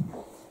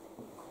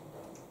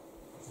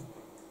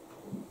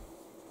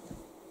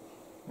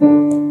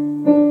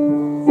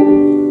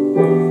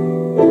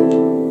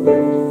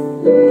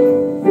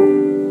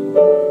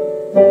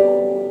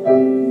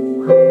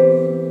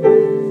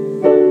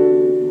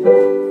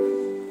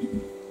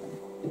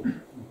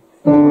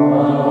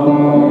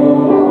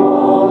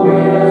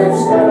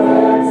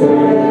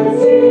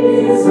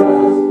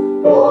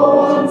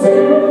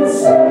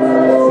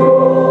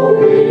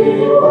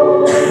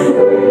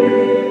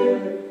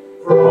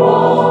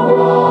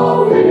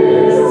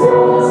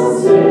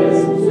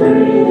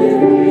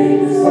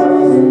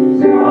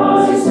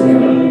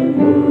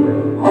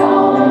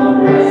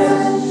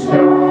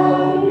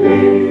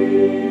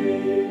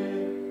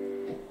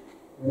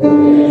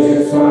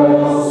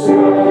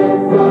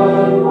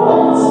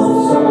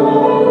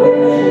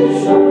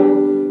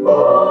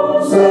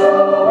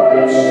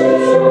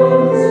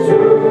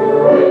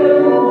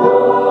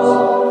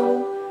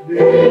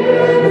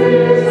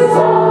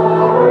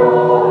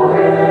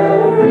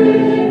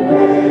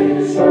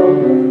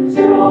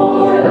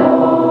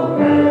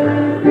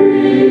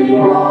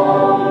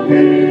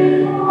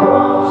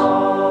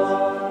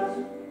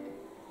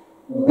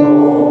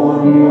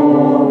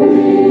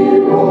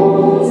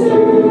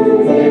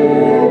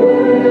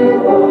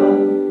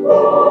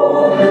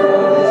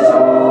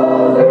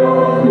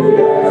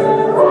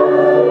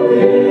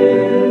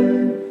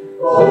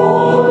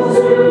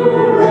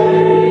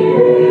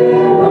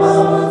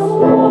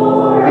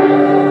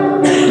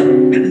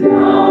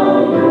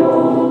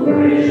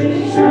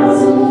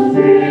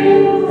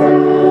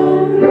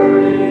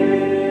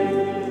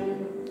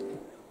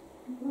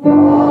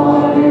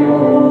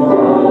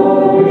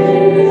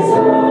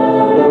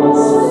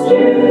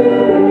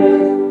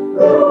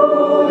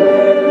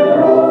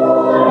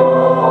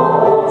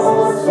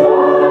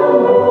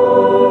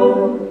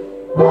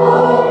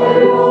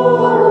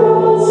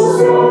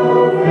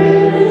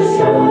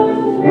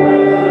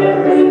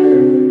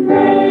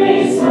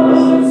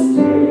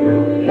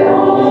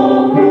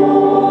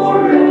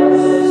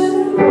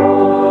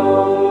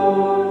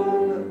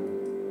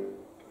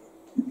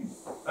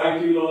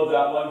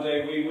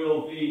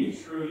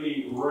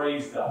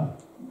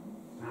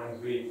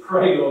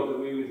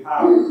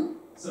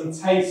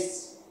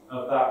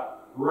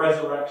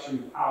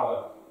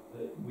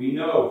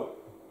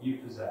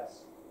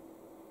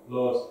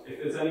 Lord,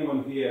 if there's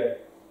anyone here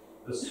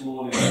this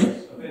morning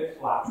who's a bit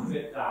flat, a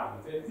bit down,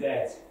 a bit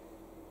dead,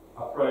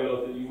 I pray,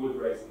 Lord, that you would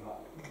raise them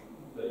up,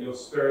 that your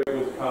Spirit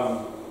would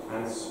come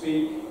and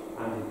speak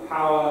and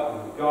empower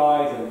and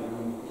guide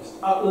and just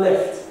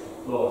uplift,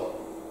 Lord.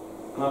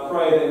 And I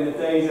pray that in the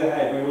days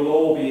ahead we will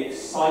all be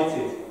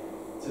excited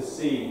to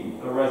see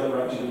the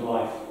resurrection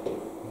life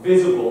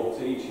visible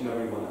to each and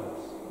every one of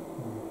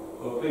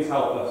us. Lord, please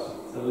help us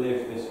to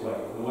live this way,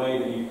 the way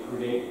that you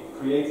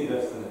created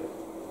us to live.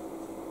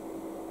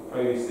 I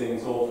pray these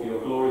things all for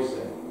your glory's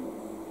sake.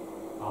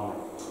 Amen.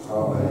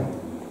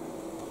 Amen.